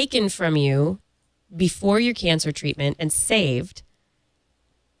taken from you before your cancer treatment and saved,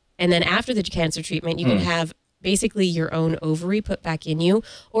 and then after the cancer treatment, you can have basically your own ovary put back in you,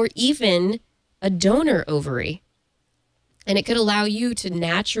 or even a donor ovary. And it could allow you to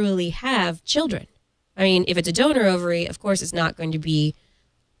naturally have children. I mean, if it's a donor ovary, of course, it's not going to be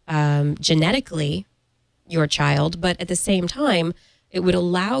genetically your child, but at the same time, it would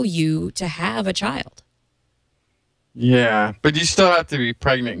allow you to have a child. Yeah, but you still have to be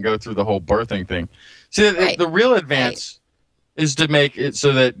pregnant and go through the whole birthing thing. See, Right. the real advance is to make it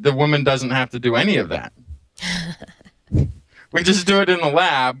so that the woman doesn't have to do any of that. We just do it in the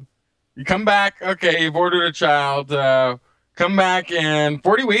lab. You come back, okay, you've ordered a child, come back in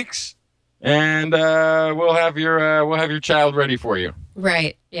 40 weeks, and we'll have your child ready for you.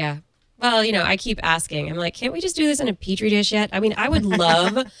 Right. Yeah. Well, I keep asking. I'm like, can't we just do this in a petri dish yet? I mean, I would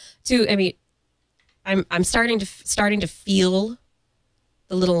love to. I mean, I'm starting to feel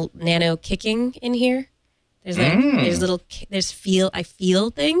the little nano kicking in here. There's I feel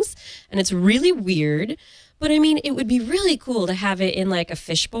things, and it's really weird. But I mean, it would be really cool to have it in like a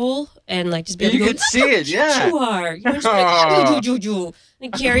fishbowl and like just be able to You could see it, yeah. You are. You just like,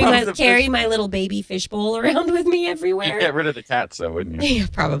 and carry my little baby fishbowl around with me everywhere. You'd get rid of the cats, though, wouldn't you? Yeah,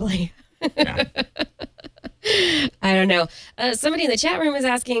 probably. Yeah. I don't know. Somebody in the chat room is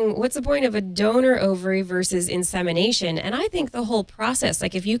asking, what's the point of a donor ovary versus insemination? And I think the whole process,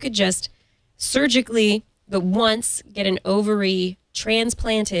 like if you could just surgically, but once, get an ovary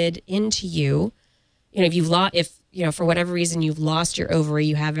transplanted into you, if for whatever reason you've lost your ovary,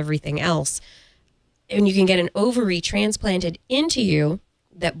 you have everything else, and you can get an ovary transplanted into you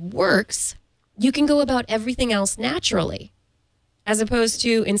that works, you can go about everything else naturally. As opposed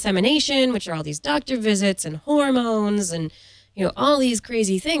to insemination, which are all these doctor visits and hormones and, all these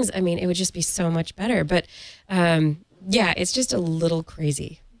crazy things. I mean, it would just be so much better. But, yeah, it's just a little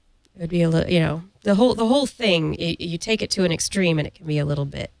crazy. It would be a little, the whole thing, you take it to an extreme and it can be a little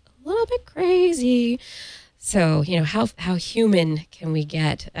bit crazy. So, how human can we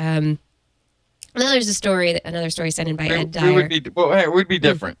get? Another story sent in by Ed Dyer. It would be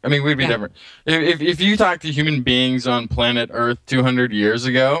different. I mean, we'd be different. If you talk to human beings on planet Earth 200 years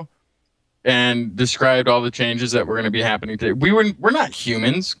ago and described all the changes that were going to be happening today, we're not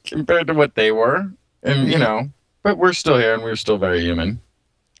humans compared to what they were. And, but we're still here and we're still very human.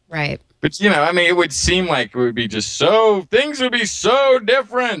 Right. But, I mean, it would seem like it would be things would be so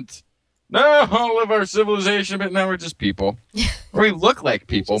different. No, all of our civilization, but now we're just people. Or we look like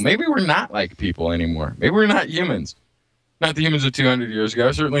people. Maybe we're not like people anymore. Maybe we're not humans. Not the humans of 200 years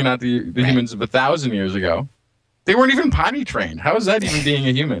ago. Certainly not the humans of 1,000 years ago. They weren't even potty trained. How is that even being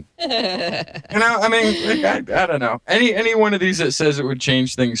a human? I mean, I don't know. Any one of these that says it would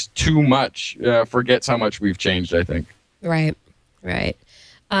change things too much forgets how much we've changed, I think. Right.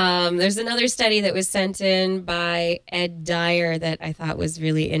 There's another study that was sent in by Ed Dyer that I thought was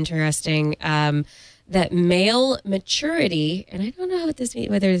really interesting. That male maturity, and I don't know what this means,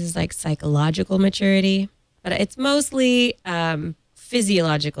 whether this is like psychological maturity, but it's mostly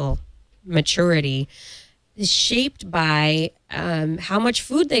physiological maturity, is shaped by how much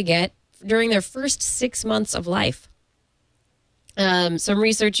food they get during their first 6 months of life. Some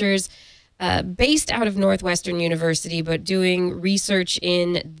researchers based out of Northwestern University, but doing research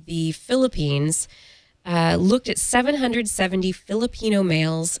in the Philippines, looked at 770 Filipino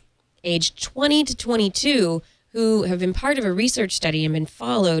males aged 20 to 22 who have been part of a research study and been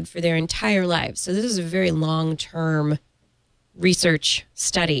followed for their entire lives. So this is a very long-term research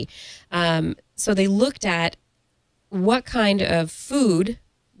study. So they looked at what kind of food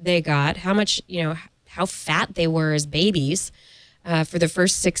they got, how much, how fat they were as babies for the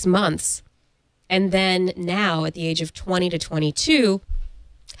first 6 months. And then now at the age of 20 to 22,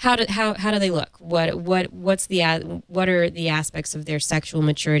 how do they look? What are the aspects of their sexual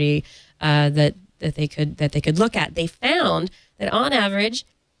maturity that they could look at? They found that on average,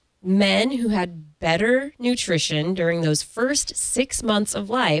 men who had better nutrition during those first 6 months of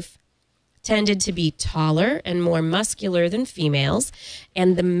life tended to be taller and more muscular than females,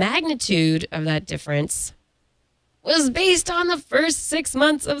 and the magnitude of that difference was based on the first 6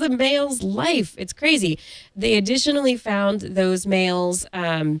 months of the male's life. It's crazy. They additionally found those males,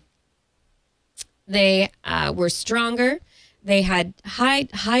 they were stronger. They had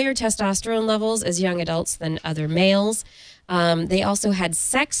higher testosterone levels as young adults than other males. They also had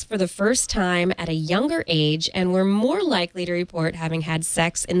sex for the first time at a younger age and were more likely to report having had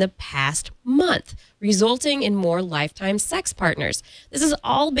sex in the past month, resulting in more lifetime sex partners. This is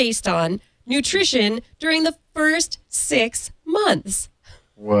all based on nutrition during the first 6 months.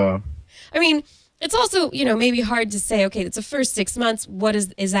 Wow. I mean, it's also, maybe hard to say, okay, it's the first 6 months. What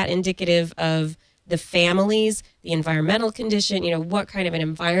is that indicative of the families, the environmental condition, what kind of an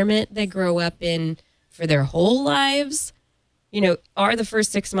environment they grow up in for their whole lives? Are the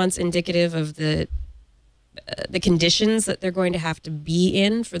first 6 months indicative of the conditions that they're going to have to be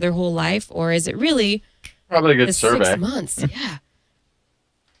in for their whole life? Or is it really probably a good survey? 6 months, yeah.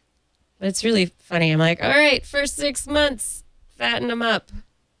 But it's really funny. I'm like, all right, first 6 months, fatten them up.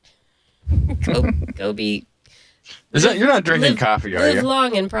 Go be. You're not drinking coffee, are you? Live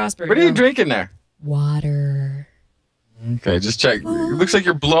long and prosper. What are you drinking there? Water. Okay, just check. It looks like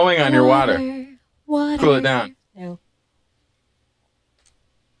you're blowing on your water. Water. Cool it down. No.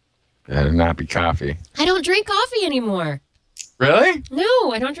 Better not be coffee. I don't drink coffee anymore. Really?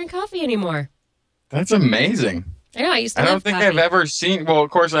 No, I don't drink coffee anymore. That's amazing. I know, I used to I love don't think coffee. I've ever seen. Well,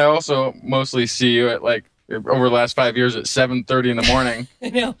 of course, I also mostly see you at like over the last 5 years at 7:30 in the morning. I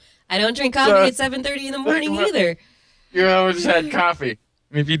know. I don't drink coffee So- at 7:30 in the morning either. You always had coffee.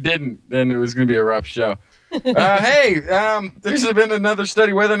 And if you didn't, then it was going to be a rough show. Hey, there's been another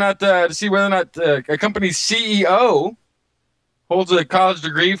study whether or not to see whether or not a company's CEO holds a college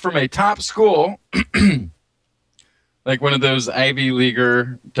degree from a top school, like one of those Ivy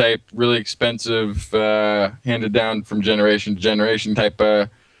Leaguer type, really expensive, handed down from generation to generation type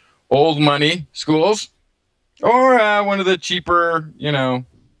old money schools, or one of the cheaper,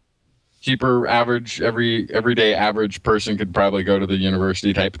 cheaper average everyday average person could probably go to the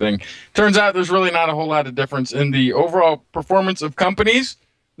university type thing. Turns out there's really not a whole lot of difference in the overall performance of companies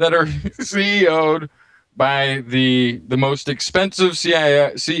that are CEO'd by the most expensive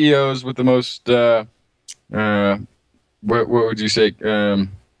CEOs with the most what would you say,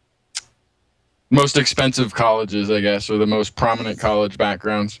 most expensive colleges, I guess, or the most prominent college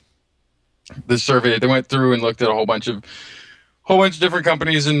backgrounds. This survey, they went through and looked at a whole bunch of different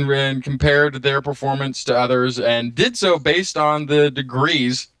companies and compared their performance to others, and did so based on the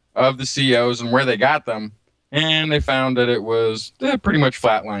degrees of the CEOs and where they got them. And they found that it was pretty much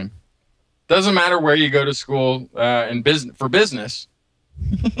flatline. Doesn't matter where you go to school in business for business.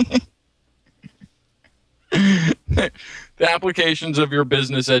 The applications of your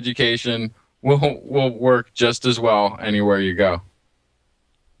business education will work just as well anywhere you go.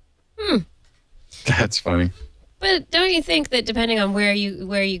 That's funny. But don't you think that depending on where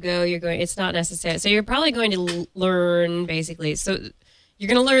you go, it's not necessary. So you're probably going to learn basically. So you're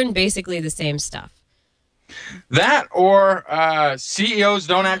going to learn basically the same stuff. That or CEOs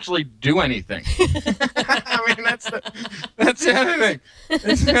don't actually do anything. I mean, that's the other thing.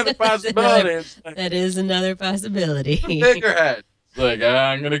 That's another possibility. That is another possibility. Figurehead. Like,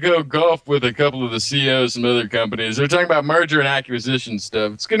 I'm going to go golf with a couple of the CEOs from other companies. They're talking about merger and acquisition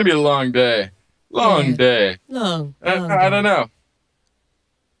stuff. It's going to be a long day. Long day. Long I don't know.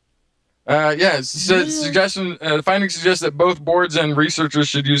 The findings suggest that both boards and researchers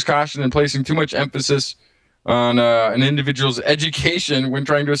should use caution in placing too much emphasis on an individual's education when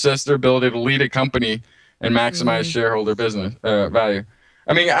trying to assess their ability to lead a company and maximize shareholder business value.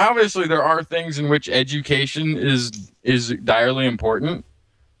 I mean, obviously, there are things in which education is direly important.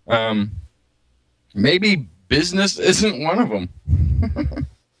 Maybe business isn't one of them.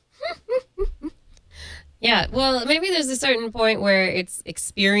 Yeah, well, maybe there's a certain point where it's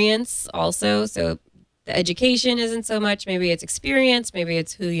experience also. So the education isn't so much. Maybe it's experience. Maybe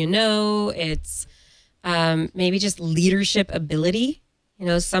it's who you know. It's maybe just leadership ability.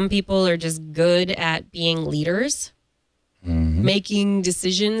 Some people are just good at being leaders, making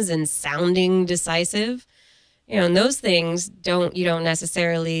decisions and sounding decisive. And those things you don't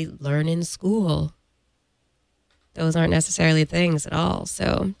necessarily learn in school. Those aren't necessarily things at all.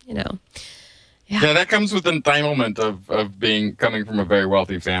 So, Yeah, that comes with entitlement of coming from a very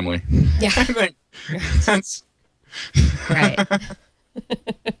wealthy family. Yeah. I think that's right.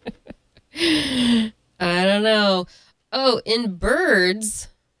 I don't know. Oh, in birds,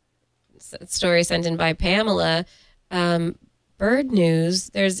 story sent in by Pamela, bird news,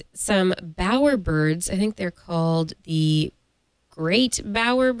 there's some bowerbirds. I think they're called the great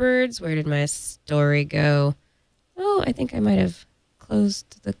bowerbirds. Where did my story go? Oh, I think I might have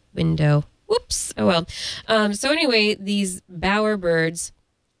closed the window. Whoops. Oh, well. So anyway, these bowerbirds,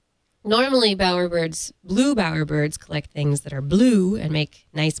 normally blue bowerbirds collect things that are blue and make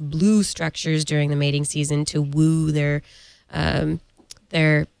nice blue structures during the mating season to woo their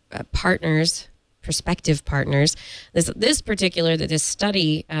partners, prospective partners. This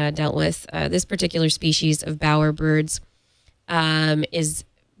study dealt with, this particular species of bowerbirds is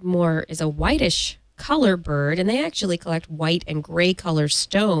a whitish color bird, and they actually collect white and gray color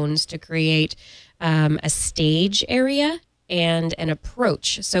stones to create a stage area and an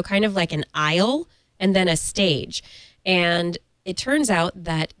approach. So kind of like an aisle and then a stage. And it turns out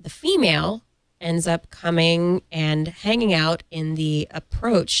that the female ends up coming and hanging out in the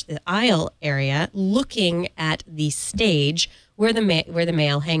approach, the aisle area, looking at the stage where the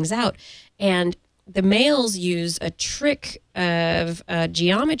male hangs out. And the males use a trick of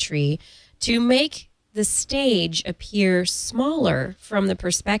geometry to make the stage appear smaller from the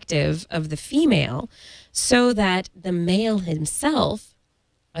perspective of the female so that the male himself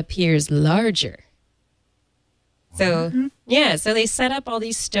appears larger. So, so they set up all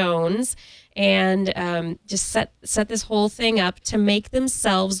these stones and just set this whole thing up to make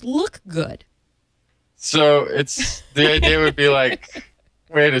themselves look good. So the idea would be like,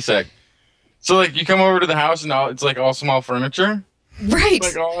 wait a sec. So like you come over to the house and it's like all small furniture, Right.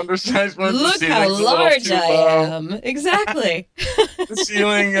 like all undersized furniture. Look how large I am. Exactly. The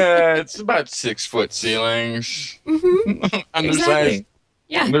ceiling, it's about 6-foot ceilings. Undersized. Exactly.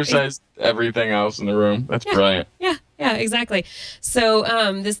 Yeah. Undersized everything else in the room. That's brilliant. Yeah, exactly. So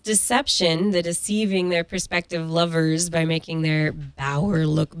this deception, the deceiving their prospective lovers by making their bower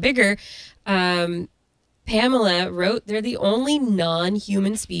look bigger, Pamela wrote, they're the only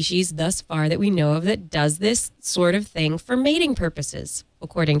non-human species thus far that we know of that does this sort of thing for mating purposes,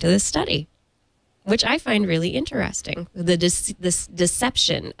 according to this study, which I find really interesting. This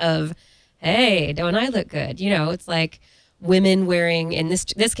deception of, hey, don't I look good? You know, it's like women wearing, in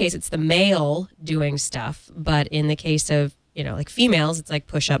this case, it's the male doing stuff. But in the case of, you know, like females, it's like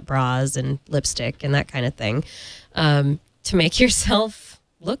push-up bras and lipstick and that kind of thing, to make yourself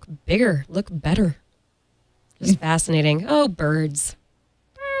look bigger, look better. Just fascinating. Oh, birds.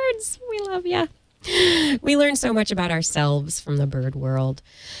 Birds, we love ya. We learn so much about ourselves from the bird world.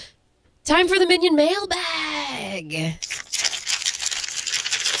 Time for the Minion mailbag.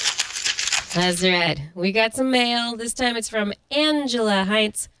 That's right. We got some mail. This time it's from Angela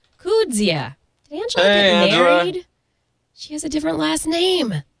Heinz Kudzia. Did Angela get married? She has a different last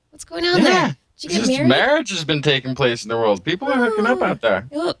name. What's going on there? Did she get married? Marriage has been taking place in the world. People are hooking up out there.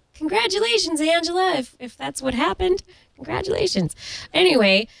 Oh, congratulations, Angela. If that's what happened, congratulations.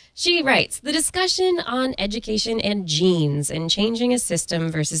 Anyway, she writes, the discussion on education and genes and changing a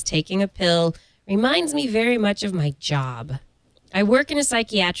system versus taking a pill reminds me very much of my job. I work in a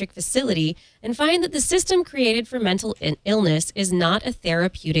psychiatric facility and find that the system created for mental illness is not a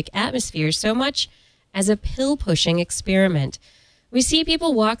therapeutic atmosphere so much as a pill-pushing experiment. We see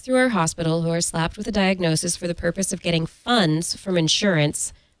people walk through our hospital who are slapped with a diagnosis for the purpose of getting funds from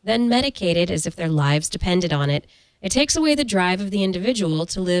insurance, then medicated as if their lives depended on it. It takes away the drive of the individual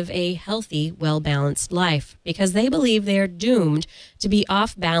to live a healthy, well-balanced life because they believe they are doomed to be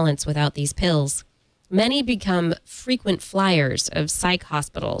off balance without these pills. Many become frequent flyers of psych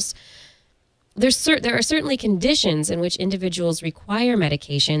hospitals. There are certainly conditions in which individuals require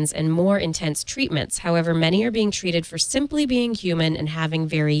medications and more intense treatments. However, many are being treated for simply being human and having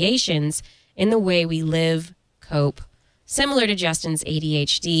variations in the way we live, cope, similar to Justin's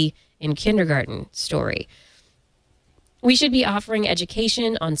ADHD in kindergarten story. We should be offering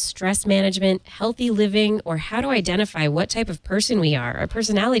education on stress management, healthy living, or how to identify what type of person we are, our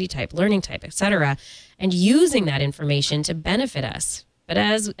personality type, learning type, etc., and using that information to benefit us. But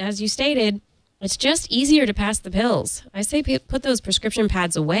as you stated, it's just easier to pass the pills. I say put those prescription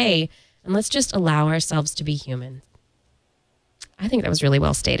pads away and let's just allow ourselves to be human. I think that was really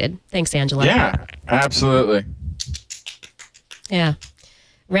well stated. Thanks, Angela. Yeah, absolutely. Yeah.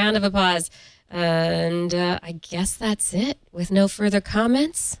 Round of applause. And I guess that's it. With no further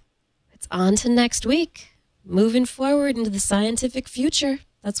comments, it's on to next week. Moving forward into the scientific future.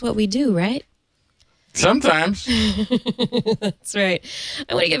 That's what we do, right? Sometimes. That's right.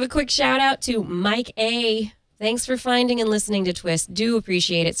 I want to give a quick shout out to Mike A. Thanks for finding and listening to Twis. Do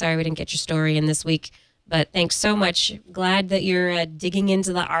appreciate it. Sorry we didn't get your story in this week, but thanks so much. Glad that you're digging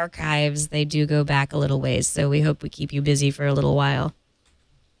into the archives. They do go back a little ways, so we hope we keep you busy for a little while.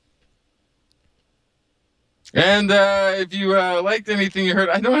 And if you liked anything you heard,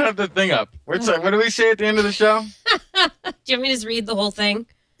 I don't have the thing up. What do we say at the end of the show? Do you want me to just read the whole thing?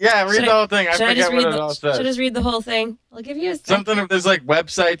 Yeah, read the whole thing. I forget what it all says. Should I just read the whole thing? I'll give you a something if there's like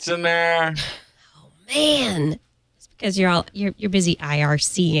websites in there. Oh man, it's because you're busy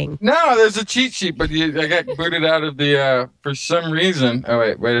IRCing. No, there's a cheat sheet, but I got booted out of the for some reason. Oh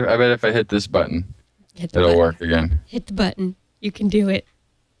wait, I bet if I hit this button, it'll work again. Hit the button. You can do it.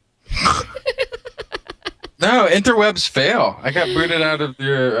 No, interwebs fail. I got booted out of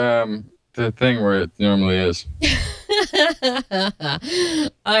the thing where it normally is.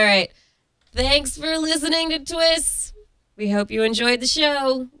 All right. Thanks for listening to Twis. We hope you enjoyed the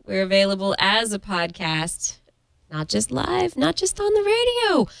show. We're available as a podcast, not just live, not just on the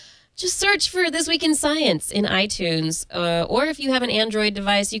radio. Just search for This Week in Science in iTunes. Or if you have an Android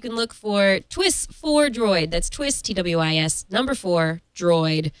device, you can look for Twis 4 Droid. That's Twis, TWIS, 4,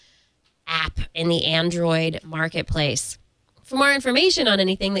 Droid app in the Android marketplace. For more information on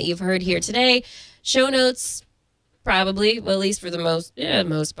anything that you've heard here today, show notes, probably, well, at least for the most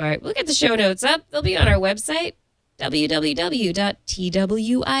part. We'll get the show notes up. They'll be on our website, www.twis.org.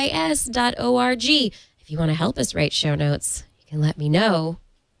 If you want to help us write show notes, you can let me know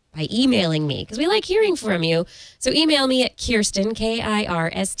by emailing me, because we like hearing from you. So email me at Kirsten,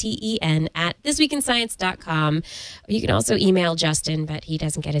 Kirsten, at thisweekinscience.com. You can also email Justin, but he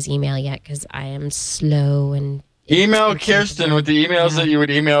doesn't get his email yet because I am slow and Email Kirsten with the emails that you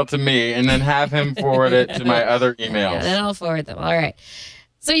would email to me, and then have him forward it to my other emails. Yeah, then I'll forward them. All right.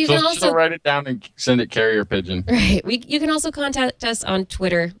 So you can also write it down and send it carrier pigeon. Right. You can also contact us on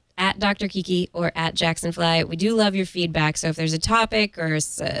Twitter at Dr. Kiki or at JacksonFly. We do love your feedback. So if there's a topic or a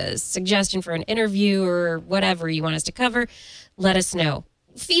suggestion for an interview or whatever you want us to cover, let us know.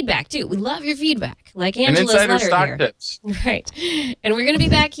 Feedback too. We love your feedback. Like Angela's and insider letter stock here. Tips. Right. And we're going to be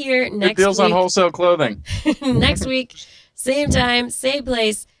back here next week. Good deals on wholesale clothing. Next week, same time, same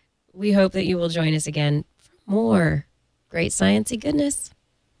place. We hope that you will join us again for more great sciencey goodness.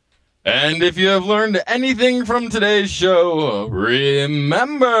 And if you have learned anything from today's show,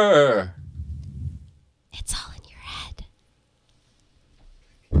 remember, it's all in your head.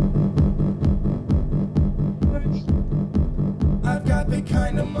 I've got the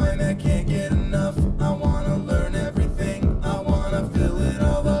kind of mind I can't get enough. I wanna learn everything. I wanna fill it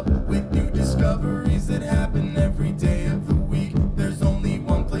all up with new discoveries that happen every day of the week. There's only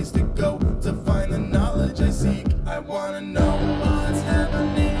one place to go to find the knowledge I seek. I wanna know what's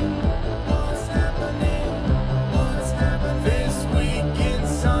happening. What's happening? What's happening this week in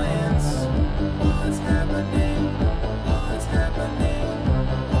science? What's happening? What's happening?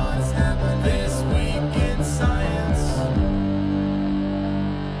 What's happening this week in science?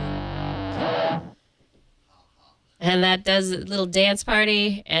 And that does a little dance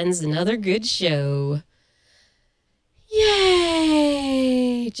party, ends another good show.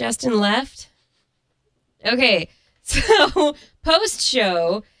 Yay! Justin left. Okay, so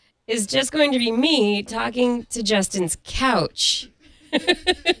post-show is just going to be me talking to Justin's couch.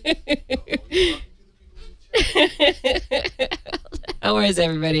 How is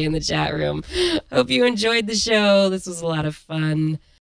everybody in the chat room? Hope you enjoyed the show. This was a lot of fun.